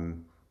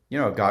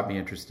 got me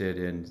interested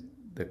in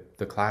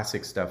the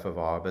classic stuff of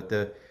awe. But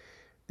the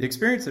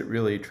experience that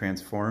really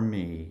transformed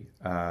me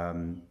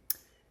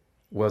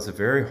was a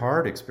very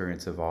hard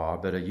experience of awe,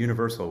 but a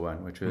universal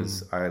one, which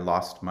was I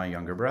lost my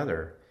younger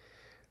brother,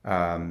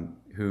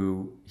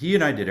 who he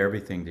and I did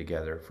everything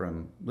together,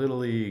 from Little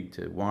League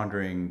to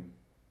wandering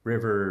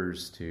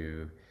rivers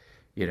to,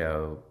 you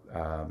know,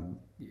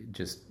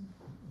 just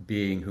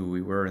being who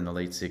we were in the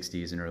late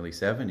 60s and early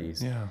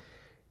 70s. Yeah.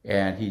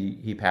 And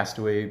he passed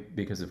away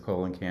because of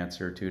colon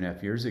cancer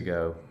 2.5 years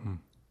ago.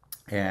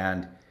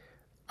 And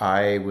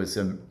I was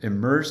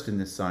immersed in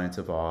this science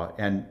of awe,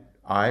 and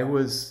I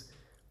was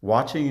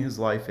watching his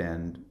life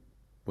end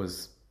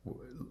was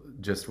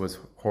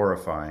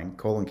horrifying.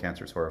 Colon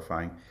cancer is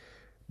horrifying,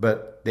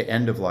 but the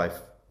end of life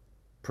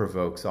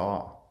provokes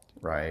awe,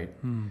 right?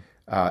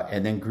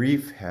 And then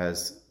grief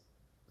has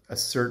a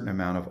certain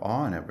amount of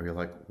awe in it, where you're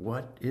like,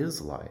 what is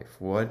life?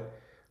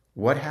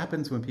 What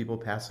happens when people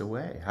pass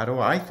away? How do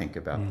I think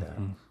about that?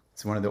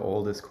 It's one of the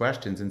oldest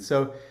questions. And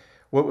so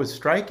what was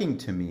striking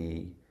to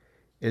me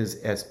is,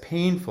 as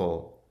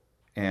painful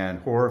and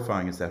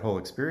horrifying as that whole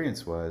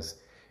experience was,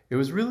 it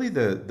was really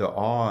the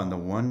awe and the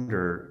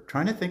wonder,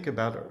 trying to think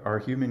about our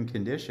human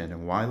condition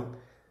and why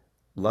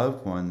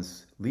loved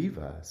ones leave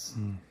us,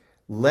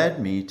 led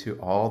me to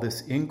all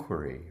this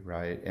inquiry,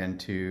 right? And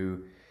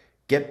to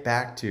get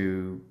back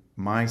to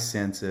my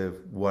sense of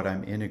what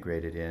I'm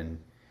integrated in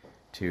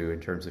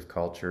terms of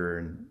culture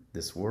and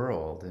this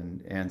world.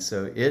 And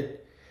so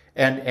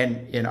and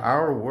in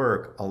our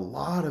work, a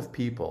lot of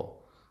people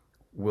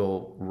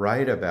will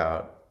write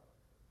about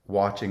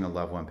watching a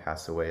loved one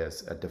pass away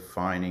as a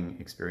defining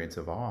experience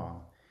of awe.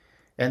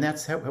 And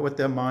that's what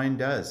the mind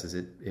does, is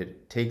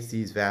it takes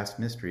these vast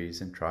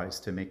mysteries and tries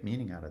to make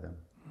meaning out of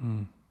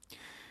them.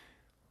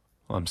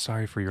 Well, I'm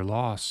sorry for your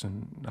loss,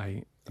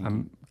 and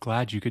I'm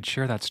glad you could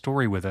share that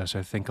story with us.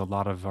 I think a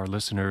lot of our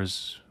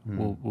listeners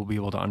will be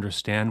able to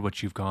understand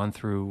what you've gone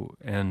through,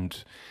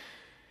 and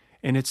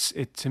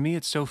to me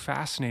it's so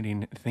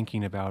fascinating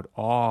thinking about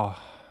awe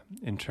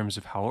in terms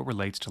of how it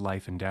relates to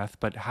life and death,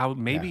 but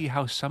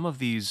how some of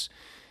these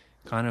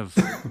kind of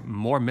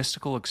more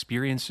mystical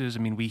experiences, I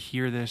mean, we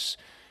hear this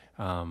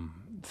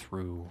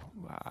through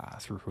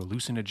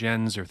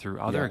hallucinogens or through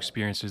other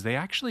experiences, they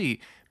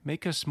actually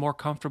make us more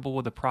comfortable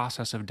with the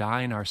process of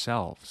dying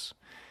ourselves.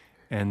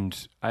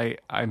 And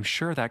I'm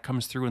sure that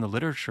comes through in the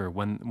literature.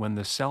 When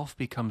the self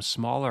becomes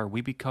smaller,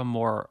 we become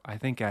more, I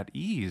think, at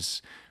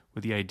ease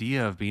with the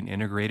idea of being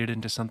integrated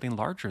into something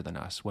larger than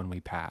us when we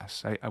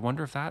pass. I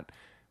wonder if that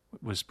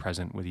was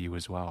present with you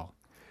as well.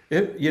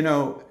 That's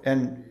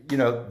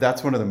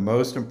one of the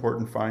most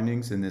important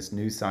findings in this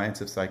new science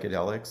of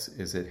psychedelics,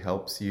 is it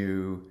helps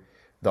you,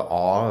 the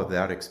awe of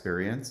that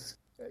experience,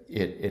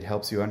 it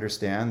helps you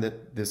understand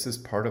that this is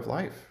part of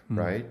life,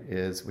 right?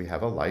 Is we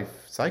have a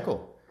life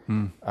cycle.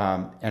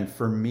 And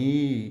for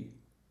me,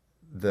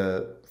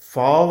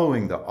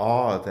 following the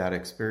awe of that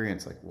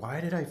experience, like,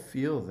 why did I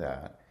feel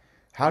that?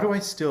 How do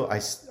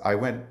I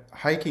went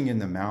hiking in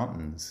the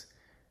mountains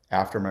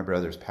after my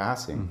brother's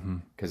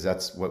passing, because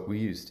that's what we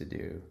used to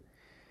do.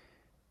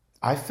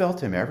 I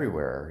felt him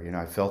everywhere.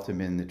 I felt him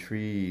in the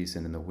trees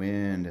and in the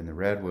wind and the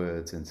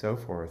redwoods and so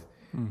forth.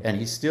 And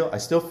I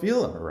still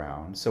feel him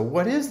around. So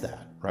what is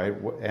that, right?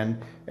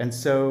 And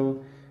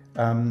so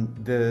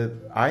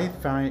I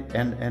find,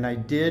 and I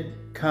did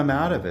come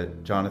out of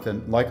it,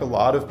 Jonathan, like a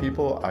lot of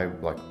people. I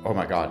like, oh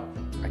my God,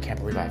 I can't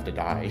believe I have to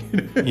die.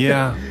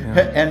 Yeah.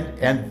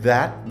 And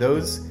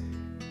those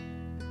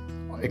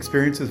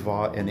experiences of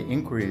awe and the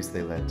inquiries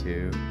they led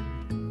to,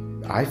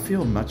 I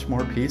feel much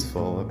more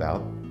peaceful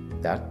about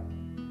that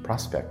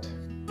prospect.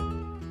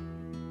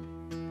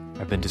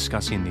 I've been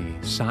discussing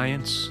the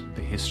science,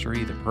 the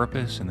history, the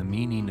purpose, and the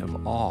meaning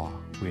of awe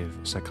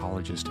with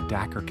psychologist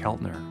Dacher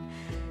Keltner.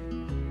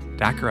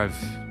 Dacher,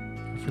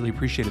 I've really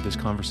appreciated this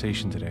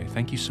conversation today.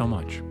 Thank you so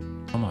much.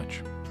 So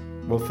much.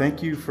 Well,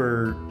 thank you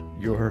for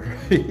your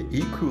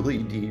equally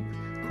deep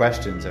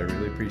questions. I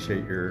really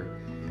appreciate your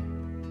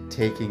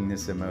taking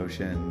this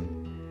emotion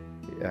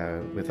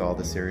with all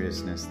the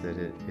seriousness that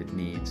it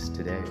needs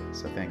today.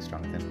 So thanks,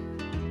 Jonathan.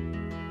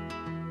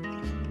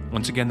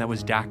 Once again, that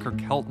was Dacher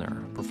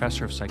Keltner,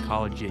 professor of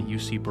psychology at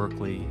UC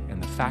Berkeley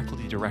and the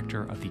faculty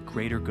director of the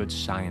Greater Good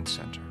Science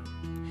Center.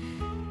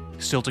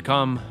 Still to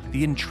come,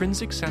 the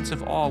intrinsic sense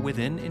of awe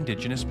within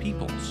indigenous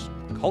peoples.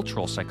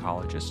 Cultural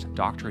psychologist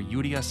Dr.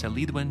 Yudia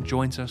Selidwin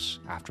joins us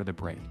after the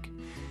break.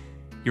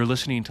 You're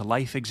listening to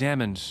Life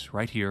Examined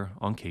right here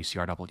on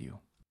KCRW.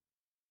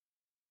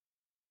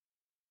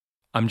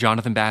 I'm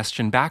Jonathan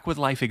Bastian, back with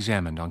Life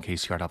Examined on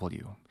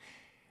KCRW.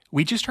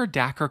 We just heard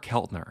Dacher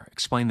Keltner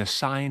explain the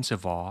science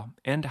of awe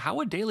and how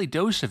a daily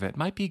dose of it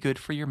might be good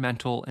for your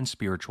mental and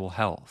spiritual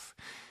health.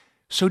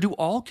 So do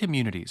all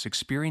communities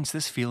experience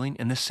this feeling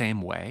in the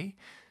same way?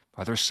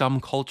 Are there some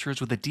cultures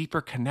with a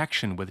deeper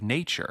connection with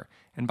nature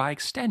and by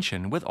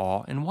extension with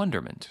awe and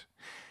wonderment?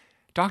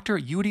 Dr.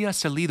 Yudia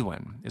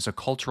Selidwin is a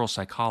cultural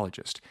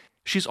psychologist.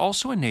 She's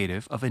also a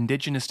native of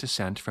indigenous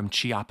descent from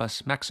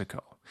Chiapas,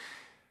 Mexico.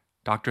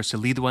 Dr.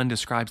 Selidwin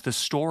describes the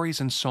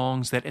stories and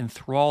songs that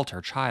enthralled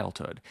her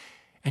childhood,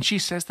 and she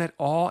says that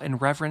awe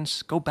and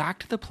reverence go back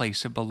to the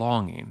place of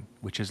belonging,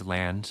 which is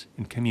land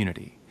and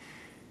community.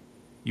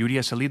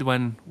 Yudia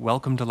Selidwin,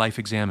 welcome to Life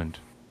Examined.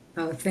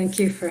 Oh, thank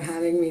you for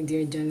having me,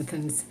 dear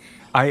Jonathan.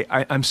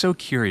 I'm so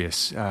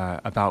curious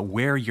about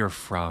where you're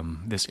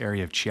from, this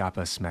area of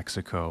Chiapas,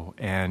 Mexico,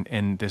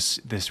 and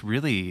this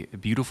really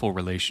beautiful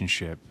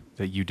relationship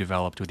that you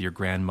developed with your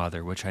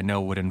grandmother, which I know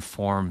would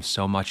inform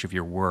so much of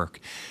your work.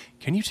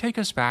 Can you take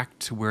us back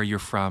to where you're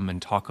from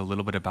and talk a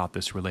little bit about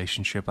this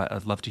relationship?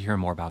 I'd love to hear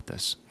more about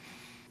this.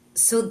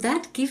 So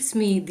that gives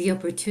me the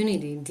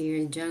opportunity,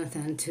 dear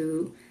Jonathan,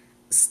 to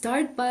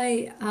start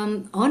by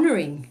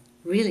honoring,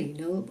 really,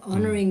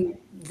 honoring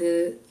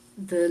the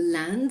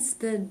lands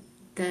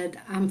that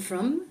I'm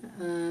from,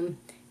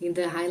 in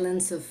the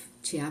highlands of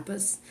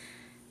Chiapas,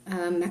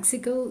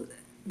 Mexico.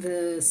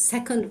 The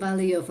second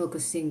valley of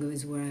Ocosingo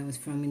is where I was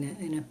from,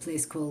 in a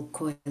place called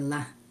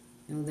Coela,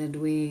 that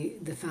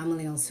the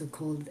family also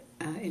called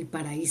El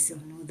Paraíso,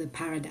 the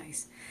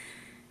paradise.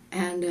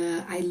 And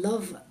I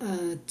love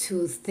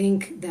to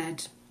think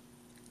that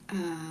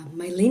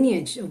my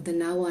lineage of the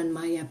Nahua and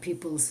Maya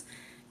peoples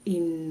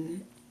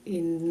in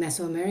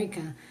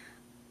Mesoamerica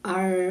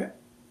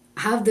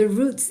have their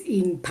roots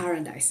in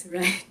paradise,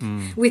 right?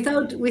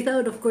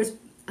 Without of course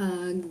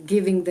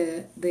giving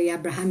the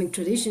Abrahamic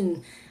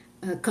tradition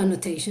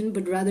connotation,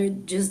 but rather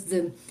just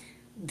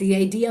the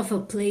idea of a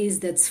place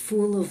that's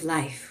full of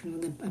life,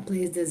 a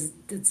place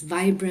that's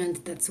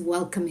vibrant, that's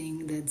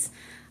welcoming,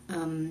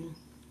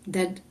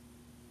 that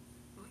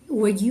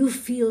where you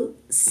feel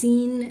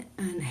seen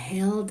and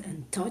held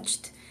and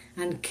touched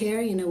and care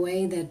in a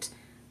way that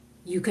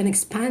you can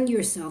expand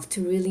yourself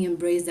to really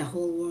embrace the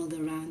whole world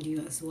around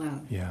you as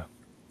well. Yeah.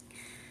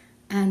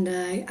 And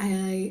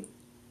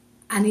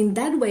and in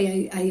that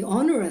way, I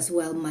honor as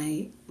well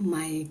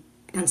my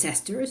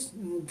ancestors.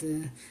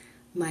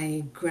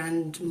 My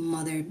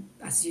grandmother,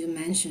 as you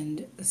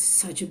mentioned,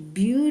 such a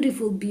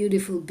beautiful,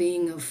 beautiful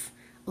being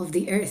of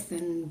the earth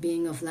and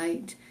being of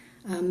light.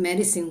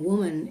 Medicine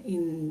woman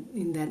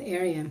in that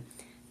area.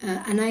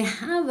 And I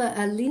have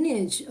a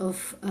lineage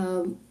of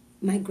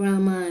my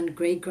grandma and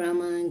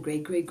great-grandma and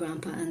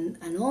great-great-grandpa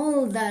and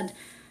all that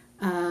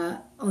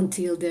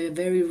until the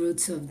very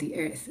roots of the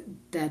earth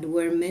that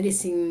were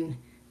medicine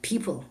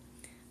people,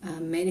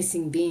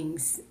 medicine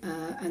beings.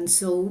 And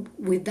so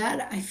with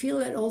that, I feel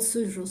that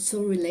also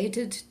so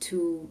related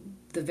to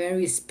the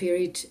very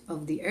spirit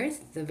of the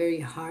earth, the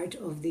very heart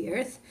of the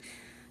earth.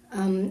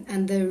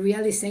 And the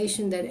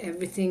realization that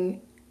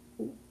everything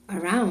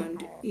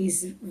around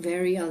is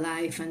very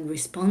alive and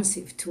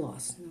responsive to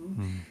us.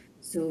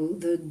 So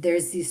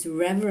there's this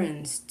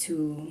reverence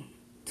to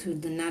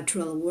the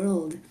natural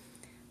world.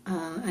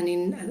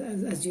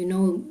 And as you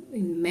know,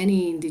 in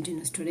many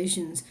indigenous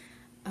traditions,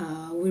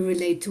 we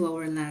relate to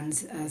our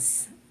lands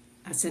as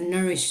a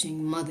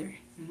nourishing mother.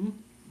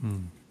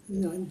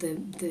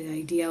 The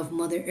idea of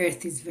Mother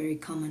Earth is very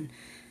common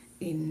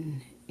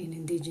in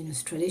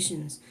indigenous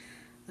traditions.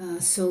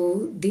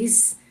 So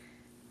this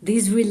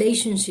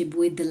relationship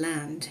with the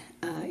land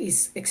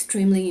is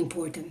extremely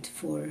important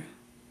for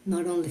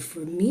not only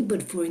for me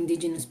but for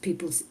indigenous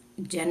peoples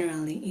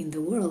generally in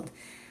the world,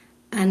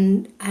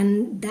 and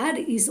that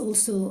is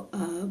also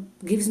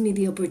gives me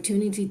the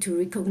opportunity to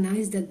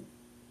recognize that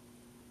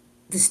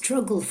the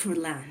struggle for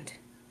land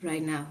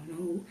right now.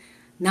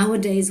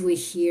 Nowadays we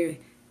hear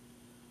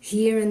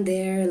here and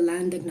there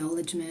land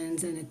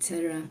acknowledgements and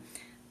etc.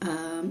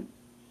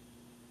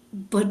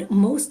 But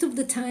most of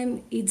the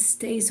time it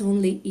stays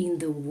only in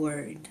the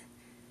word.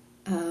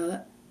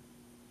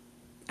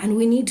 And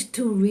we need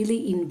to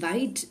really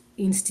invite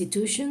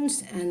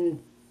institutions and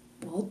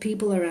all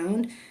people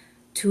around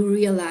to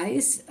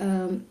realize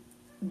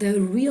the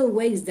real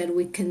ways that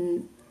we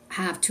can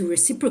have to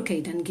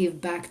reciprocate and give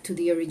back to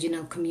the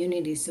original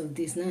communities of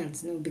these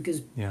lands.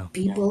 Because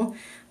people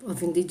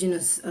of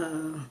indigenous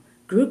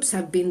groups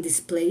have been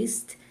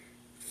displaced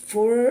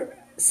for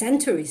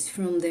centuries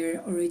from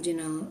their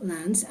original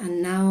lands,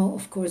 and now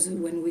of course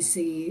when we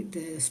see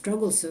the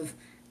struggles of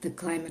the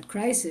climate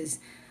crisis,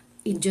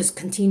 it just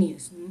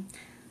continues.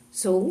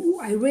 So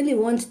I really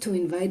want to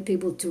invite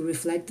people to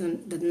reflect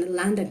on that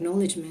land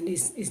acknowledgement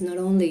is not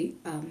only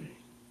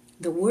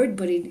the word,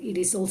 but it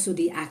is also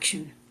the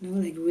action,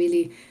 like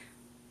really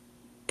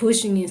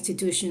pushing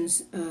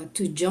institutions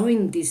to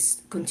join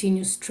this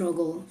continuous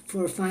struggle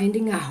for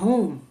finding a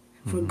home,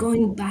 for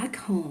going back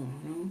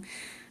home,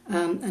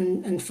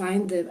 and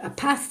find a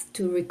path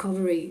to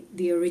recovery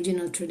the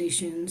original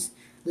traditions,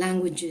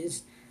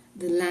 languages,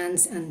 the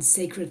lands and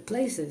sacred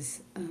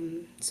places,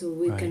 so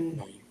we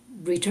can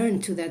return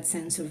to that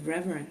sense of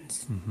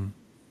reverence.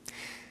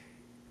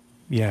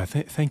 Yeah,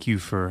 thank you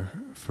for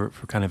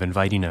kind of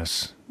inviting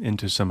us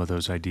into some of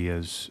those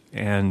ideas.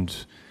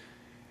 And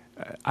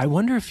I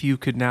wonder if you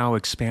could now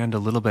expand a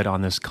little bit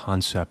on this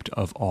concept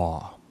of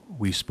awe.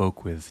 We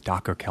spoke with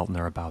Dr.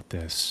 Keltner about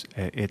this.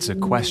 It's a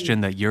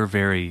question that you're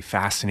very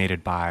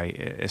fascinated by,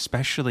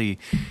 especially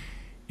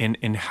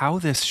in how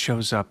this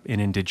shows up in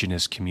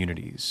indigenous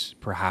communities.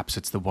 Perhaps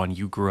it's the one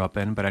you grew up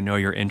in, but I know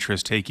your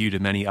interests take you to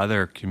many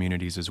other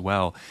communities as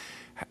well.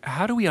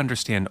 How do we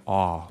understand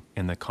awe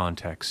in the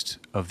context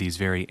of these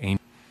very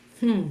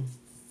ancient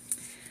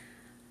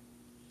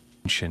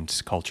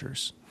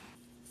cultures?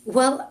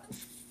 Well,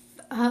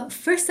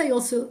 First, I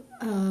also,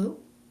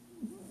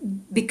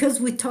 because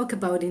we talk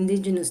about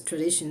indigenous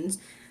traditions,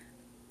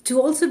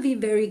 to also be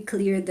very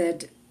clear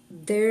that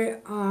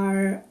there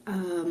are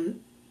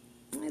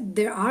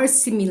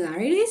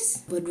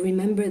similarities, but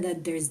remember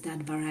that there's that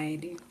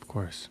variety. Of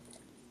course.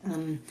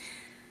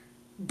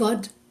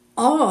 But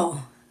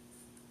wow,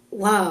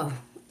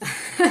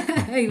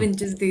 even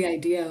just the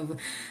idea of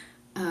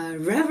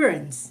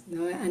reverence, you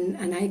know,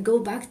 and I go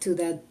back to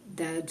that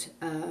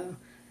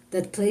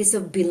place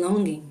of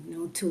belonging, you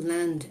know, to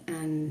land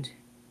and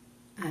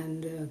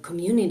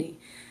community,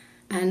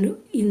 and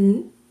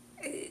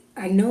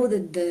I know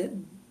that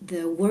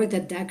the work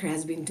that Dakar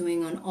has been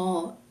doing on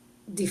awe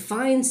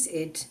defines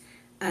it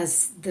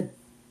as the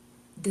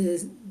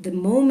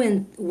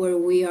moment where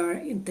we are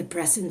in the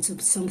presence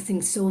of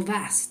something so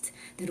vast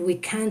that we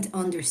can't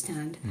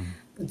understand,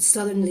 but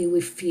suddenly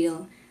we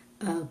feel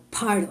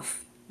part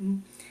of.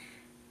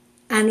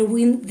 And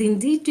with the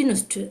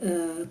indigenous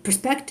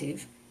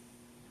perspective,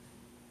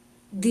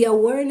 the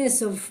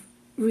awareness of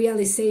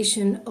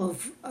realization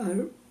of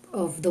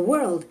the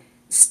world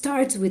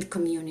starts with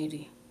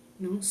community,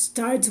 you know,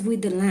 starts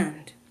with the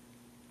land.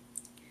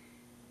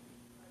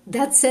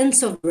 That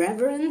sense of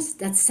reverence,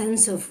 that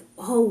sense of,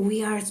 oh,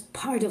 we are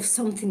part of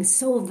something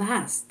so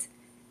vast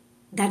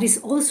that is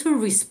also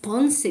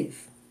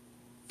responsive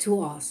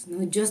to us, you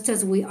know, just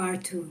as we are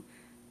to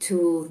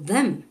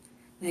them.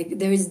 Like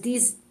there is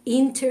this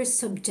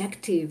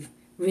intersubjective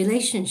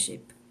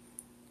relationship.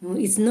 You know,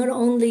 it's not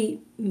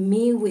only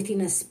me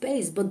within a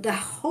space, but the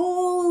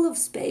whole of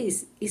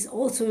space is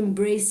also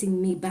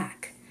embracing me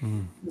back.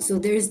 So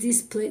there's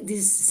this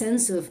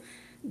sense of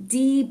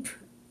deep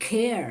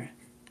care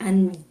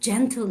and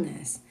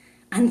gentleness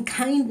and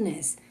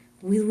kindness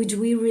with which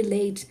we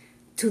relate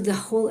to the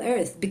whole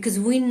earth, because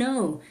we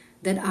know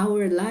that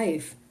our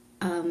life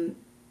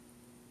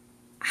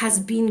has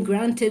been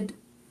granted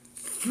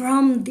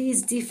from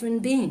these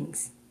different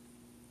beings.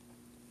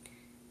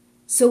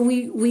 So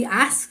we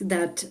ask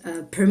that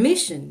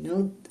permission, you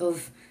know,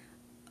 of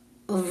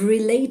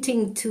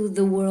relating to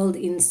the world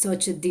in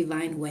such a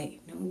divine way,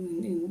 you know,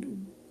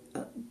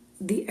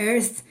 the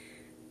earth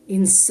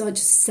in such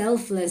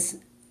selfless,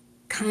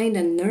 kind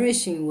and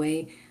nourishing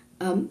way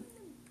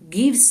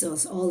gives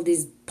us all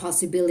these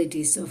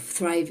possibilities of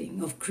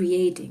thriving, of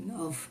creating,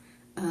 of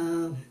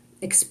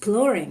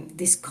exploring,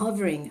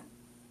 discovering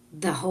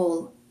the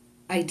whole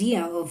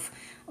idea of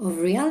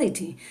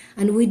reality.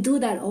 And we do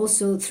that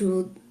also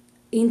through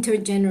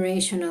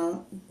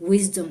intergenerational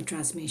wisdom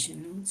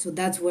transmission. So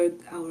that's where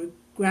our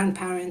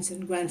grandparents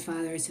and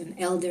grandfathers and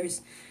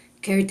elders,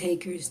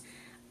 caretakers,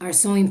 are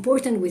so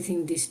important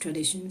within these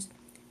traditions,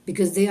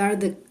 because they are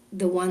the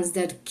ones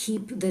that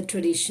keep the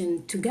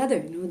tradition together,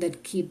 you know,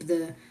 that keep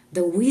the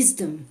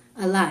wisdom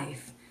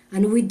alive.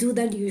 And we do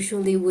that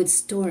usually with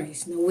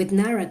stories, you know, with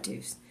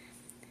narratives.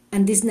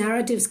 And these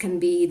narratives can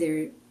be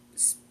either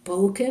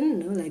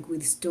spoken, you know, like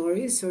with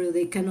stories, or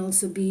they can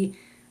also be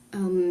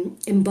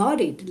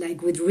embodied,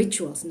 like with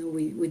rituals. You know,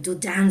 we do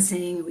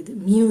dancing, with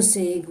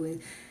music,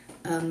 with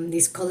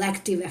this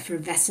collective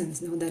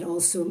effervescence, you know, that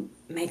also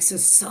makes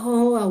us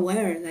so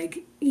aware.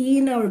 Like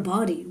in our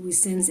body, we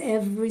sense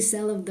every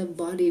cell of the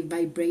body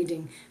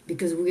vibrating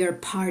because we are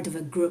part of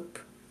a group,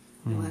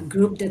 you know, a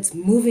group that's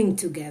moving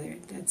together,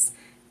 that's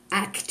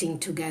acting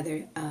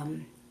together.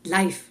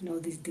 Life, you know,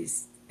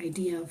 this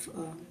idea of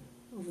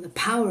the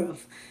power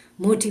of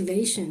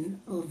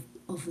motivation of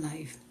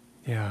life.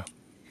 Yeah.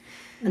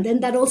 And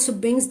then that also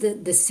brings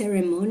the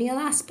ceremonial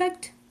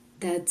aspect.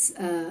 That's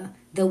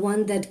the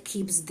one that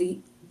keeps the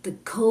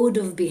code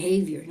of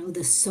behavior, you know,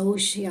 the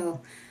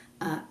social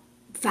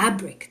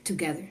fabric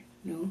together,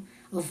 you know,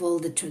 of all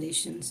the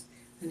traditions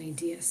and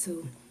ideas.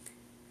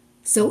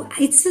 So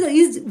it's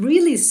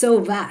really so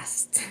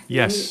vast.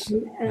 Yes.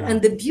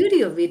 And the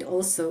beauty of it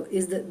also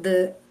is that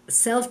the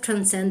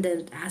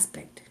self-transcendent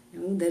aspect, you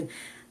know,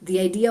 the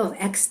idea of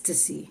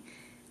ecstasy,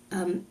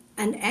 and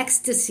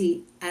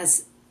ecstasy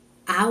as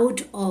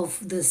out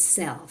of the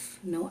self,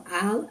 you know,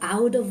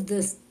 out of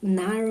this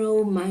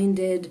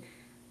narrow-minded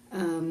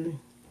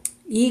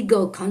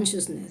ego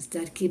consciousness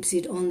that keeps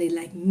it only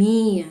like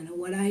me and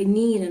what I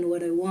need and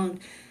what I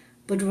want,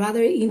 but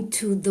rather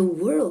into the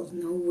world.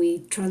 You know,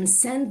 we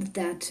transcend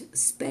that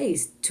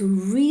space to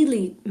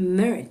really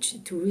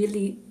merge, to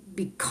really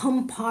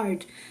become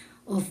part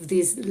of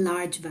this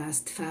large,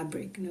 vast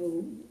fabric. You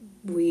know,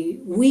 we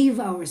weave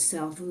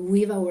ourselves, we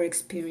weave our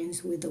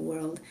experience with the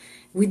world,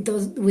 with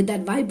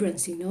that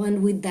vibrancy, you know,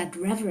 and with that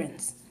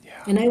reverence.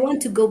 Yeah. And I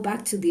want to go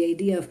back to the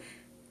idea of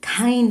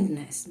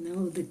kindness, you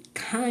know, the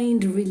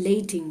kind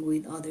relating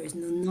with others,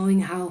 you know,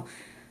 knowing how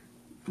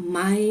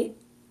my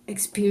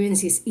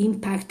experience is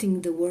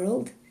impacting the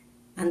world,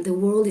 and the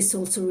world is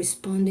also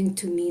responding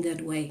to me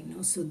that way, you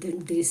know. So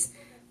this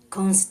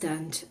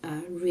constant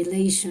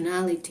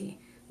relationality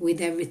with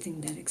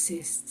everything that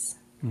exists.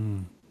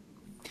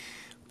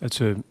 That's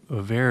a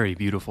very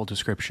beautiful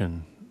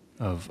description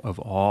of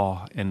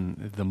awe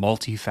and the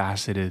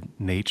multifaceted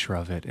nature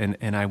of it.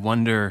 And I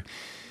wonder,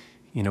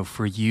 you know,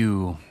 for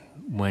you,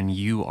 when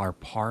you are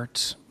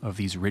part of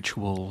these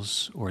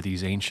rituals or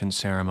these ancient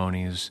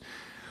ceremonies,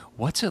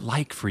 what's it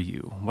like for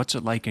you? What's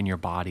it like in your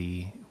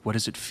body? What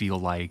does it feel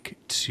like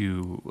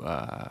to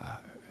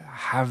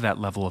have that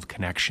level of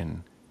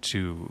connection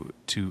to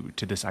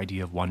this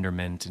idea of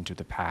wonderment and to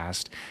the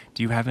past?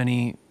 Do you have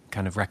any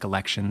kind of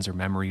recollections or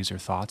memories or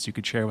thoughts you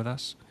could share with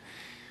us?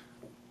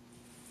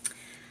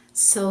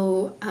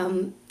 So,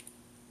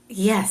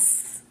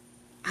 yes,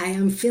 I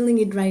am feeling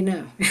it right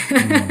now.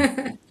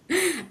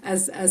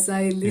 As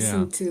I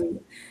listen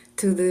to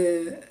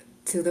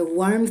the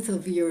warmth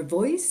of your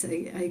voice,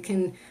 I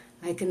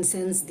can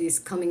sense this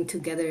coming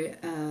together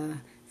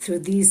through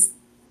these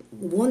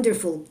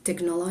wonderful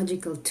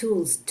technological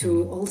tools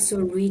to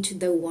also reach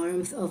the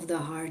warmth of the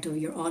heart of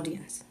your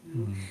audience.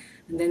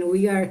 And then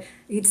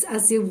it's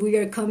as if we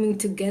are coming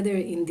together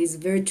in this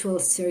virtual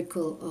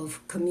circle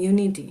of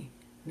community,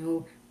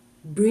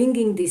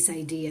 bringing these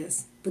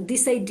ideas. But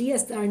these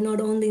ideas are not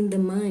only in the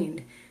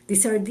mind.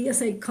 These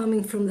ideas are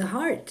coming from the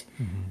heart.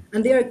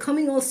 And they are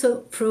coming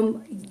also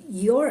from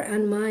your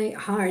and my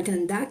heart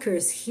and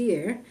Dakar's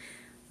here,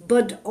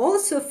 but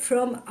also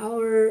from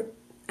our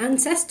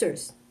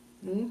ancestors.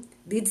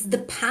 It's the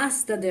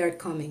past that they are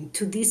coming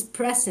to this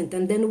present,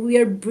 and then we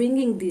are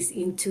bringing this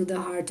into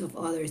the heart of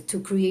others to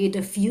create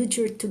a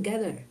future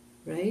together,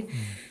 right?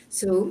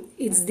 So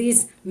it's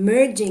this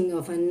merging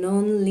of a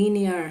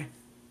non-linear,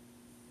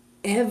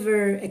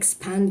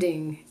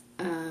 ever-expanding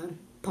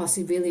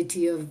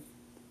possibility of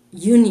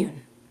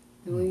union.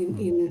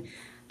 In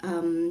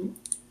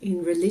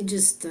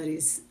religious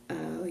studies,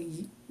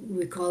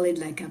 we call it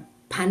like a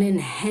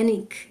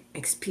panenhenic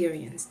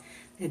experience.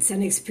 It's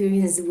an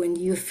experience when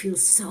you feel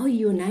so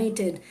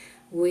united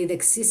with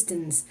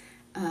existence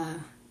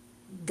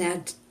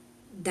that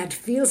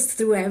feels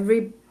through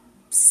every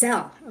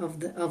cell of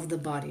the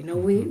body.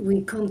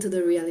 We come to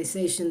the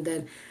realization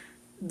that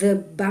the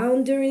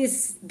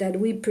boundaries that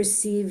we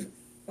perceive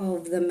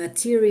of the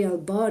material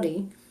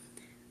body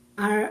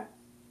are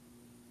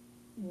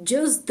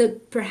just the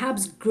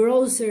perhaps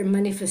grosser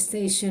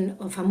manifestation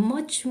of a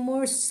much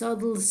more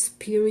subtle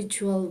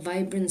spiritual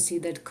vibrancy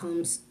that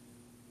comes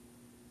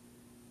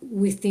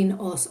within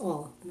us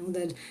all,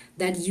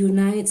 that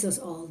unites us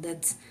all,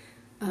 that's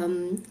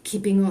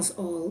keeping us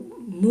all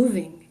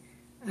moving,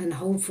 and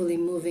hopefully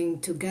moving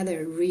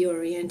together,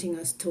 reorienting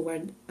us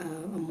toward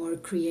a more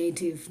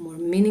creative, more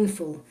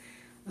meaningful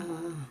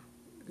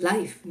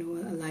life, a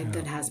life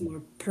that has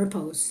more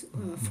purpose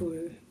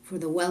for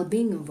the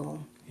well-being of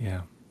all.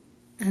 Yeah.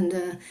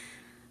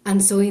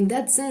 And so in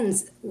that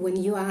sense, when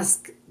you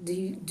ask, do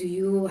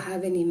you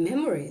have any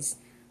memories,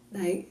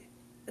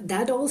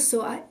 that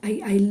also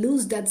I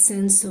lose that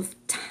sense of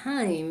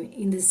time,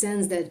 in the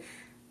sense that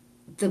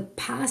the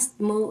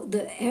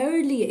the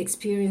early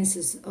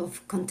experiences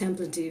of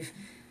contemplative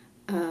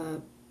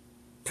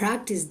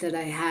practice that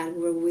I had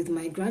were with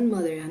my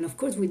grandmother, and of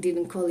course we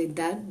didn't call it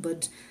that,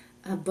 but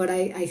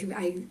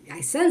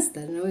I sensed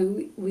that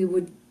we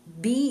would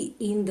be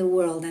in the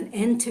world and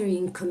enter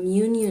in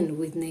communion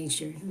with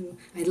nature.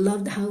 I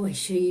loved how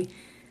she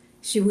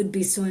would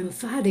be so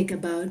emphatic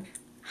about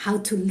how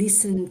to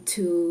listen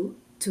to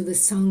the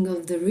song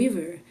of the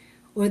river,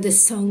 or the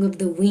song of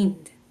the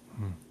wind,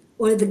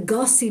 or the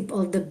gossip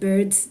of the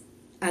birds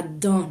at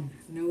dawn.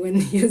 When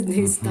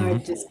they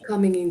start just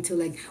coming into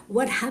like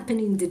what happened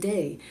in the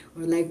day,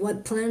 or like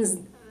what plans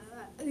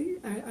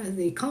are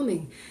they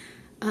coming.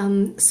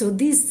 So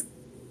this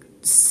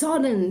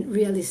sudden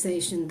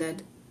realization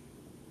that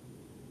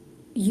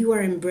you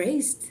are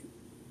embraced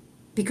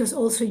because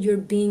also you're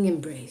being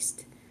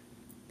embraced.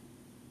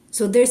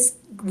 So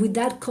with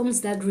that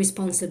comes that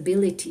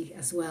responsibility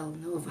as well,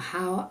 of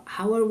how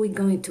are we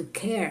going to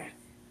care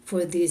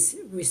for this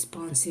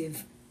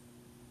responsive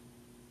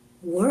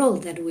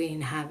world that we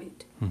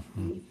inhabit.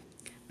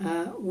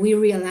 We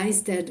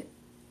realize that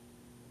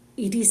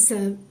it is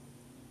a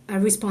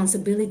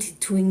responsibility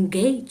to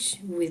engage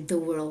with the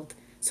world.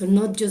 So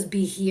not just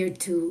be here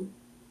to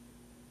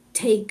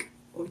take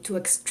or to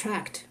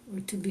extract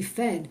or to be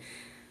fed,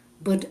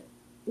 but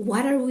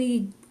what are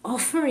we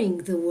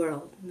offering the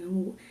world?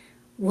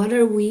 What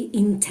are we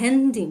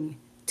intending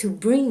to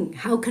bring?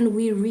 How can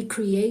we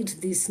recreate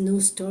this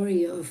new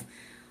story of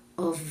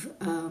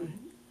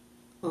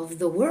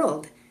the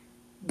world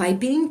by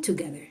being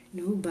together?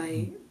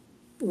 By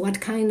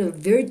what kind of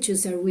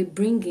virtues are we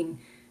bringing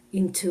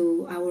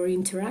into our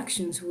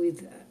interactions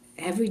with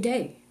every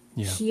day?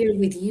 Here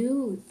with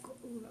you,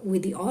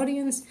 with the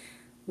audience,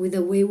 with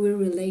the way we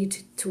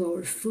relate to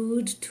our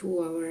food, to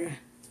our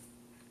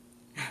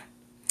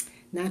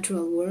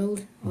natural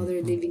world,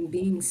 other living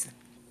beings.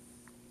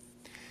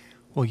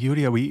 Well,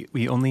 Yuria,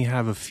 we only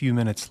have a few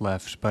minutes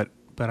left, but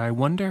I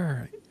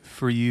wonder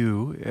for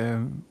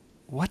you,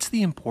 what's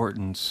the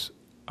importance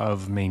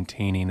of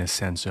maintaining a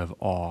sense of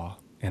awe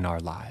in our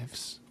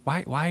lives?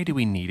 Why do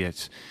we need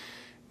it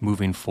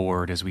moving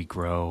forward as we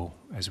grow,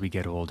 as we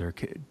get older?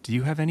 Do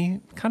you have any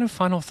kind of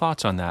final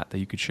thoughts on that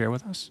you could share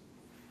with us?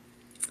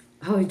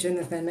 Oh,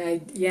 Jonathan,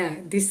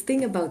 this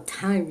thing about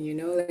time,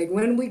 like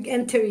when we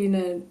enter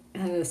in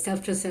a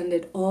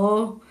self-transcended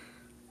awe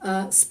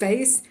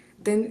space,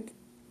 then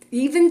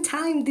even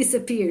time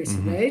disappears,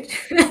 right?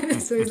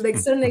 So it's like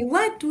suddenly,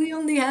 what? We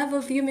only have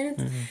a few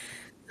minutes.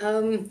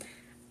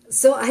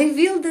 So I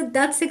feel that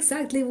that's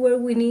exactly where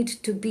we need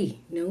to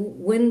be.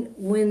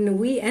 When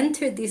we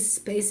enter these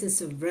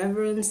spaces of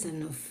reverence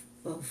and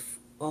of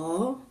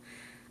awe,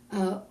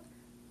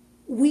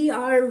 we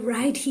are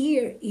right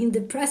here in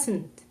the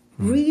present,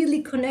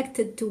 really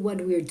connected to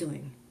what we're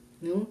doing.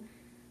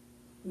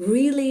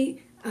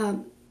 Really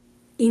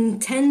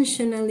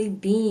intentionally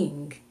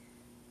being,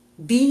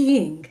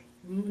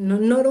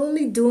 not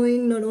only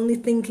doing, not only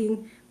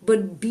thinking,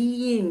 but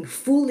being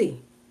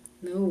fully,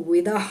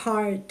 with our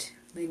heart,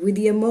 like with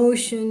the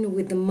emotion,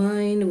 with the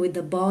mind, with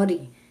the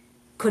body,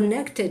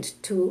 connected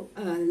to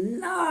a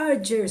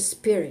larger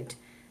spirit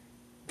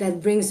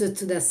that brings us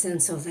to that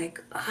sense of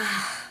like,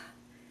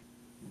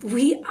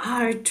 we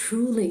are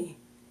truly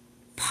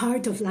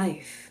part of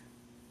life,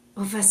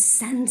 of a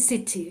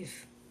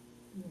sensitive,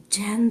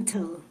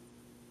 gentle,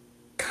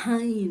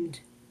 kind,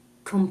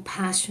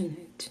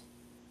 compassionate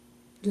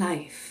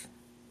life.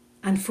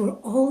 And for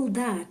all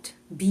that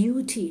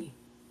beauty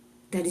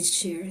that it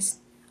shares,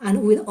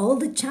 and with all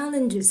the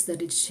challenges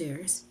that it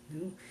shares,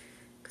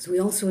 because we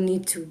also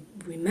need to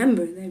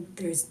remember that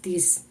there's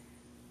this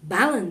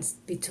balance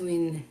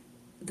between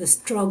the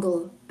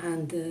struggle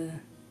and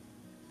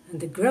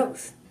the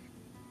growth,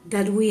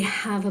 that we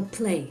have a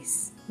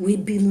place. We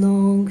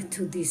belong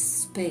to this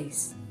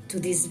space, to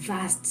this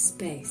vast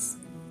space.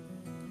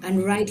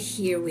 And right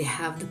here we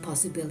have the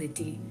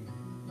possibility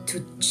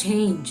to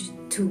change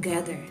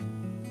together,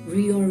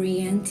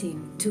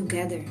 reorienting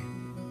together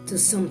to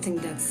something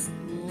that's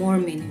more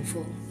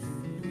meaningful,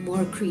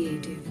 more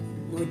creative,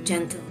 more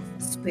gentle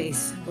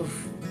space of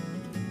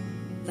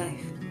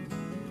life.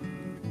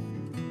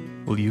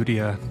 Well,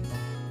 Yuria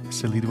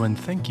Selidwan,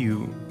 thank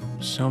you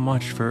so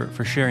much for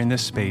sharing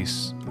this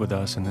space with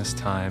us in this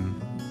time.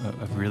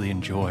 I've really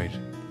enjoyed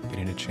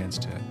getting a chance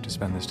to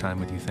spend this time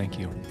with you. Thank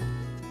you.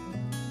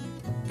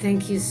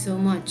 Thank you so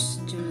much,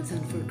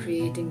 Jonathan, for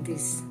creating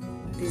these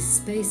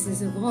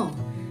spaces of awe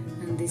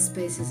and these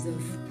spaces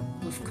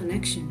of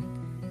connection.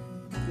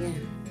 Yeah,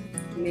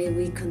 may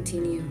we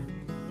continue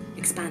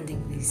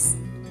expanding this.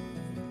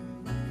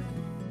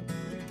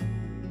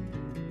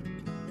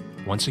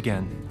 Once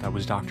again, that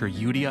was Dr.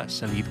 Yuria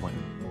Selidwan,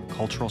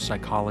 cultural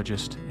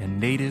psychologist and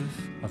native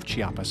of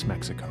Chiapas,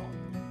 Mexico.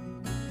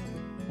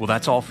 Well,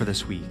 that's all for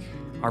this week.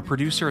 Our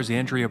producer is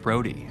Andrea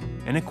Brody.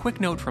 And a quick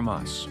note from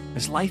us,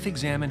 as Life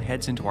Examine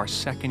heads into our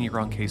second year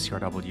on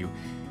KCRW,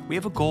 we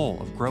have a goal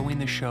of growing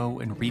the show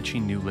and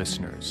reaching new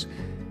listeners.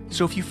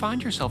 So if you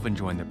find yourself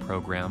enjoying the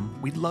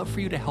program, we'd love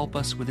for you to help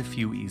us with a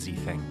few easy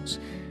things.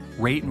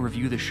 Rate and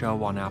review the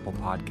show on Apple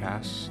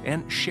Podcasts,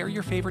 and share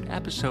your favorite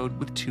episode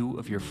with 2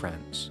 of your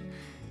friends.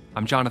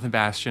 I'm Jonathan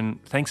Bastian.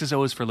 Thanks as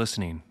always for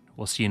listening.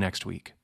 We'll see you next week.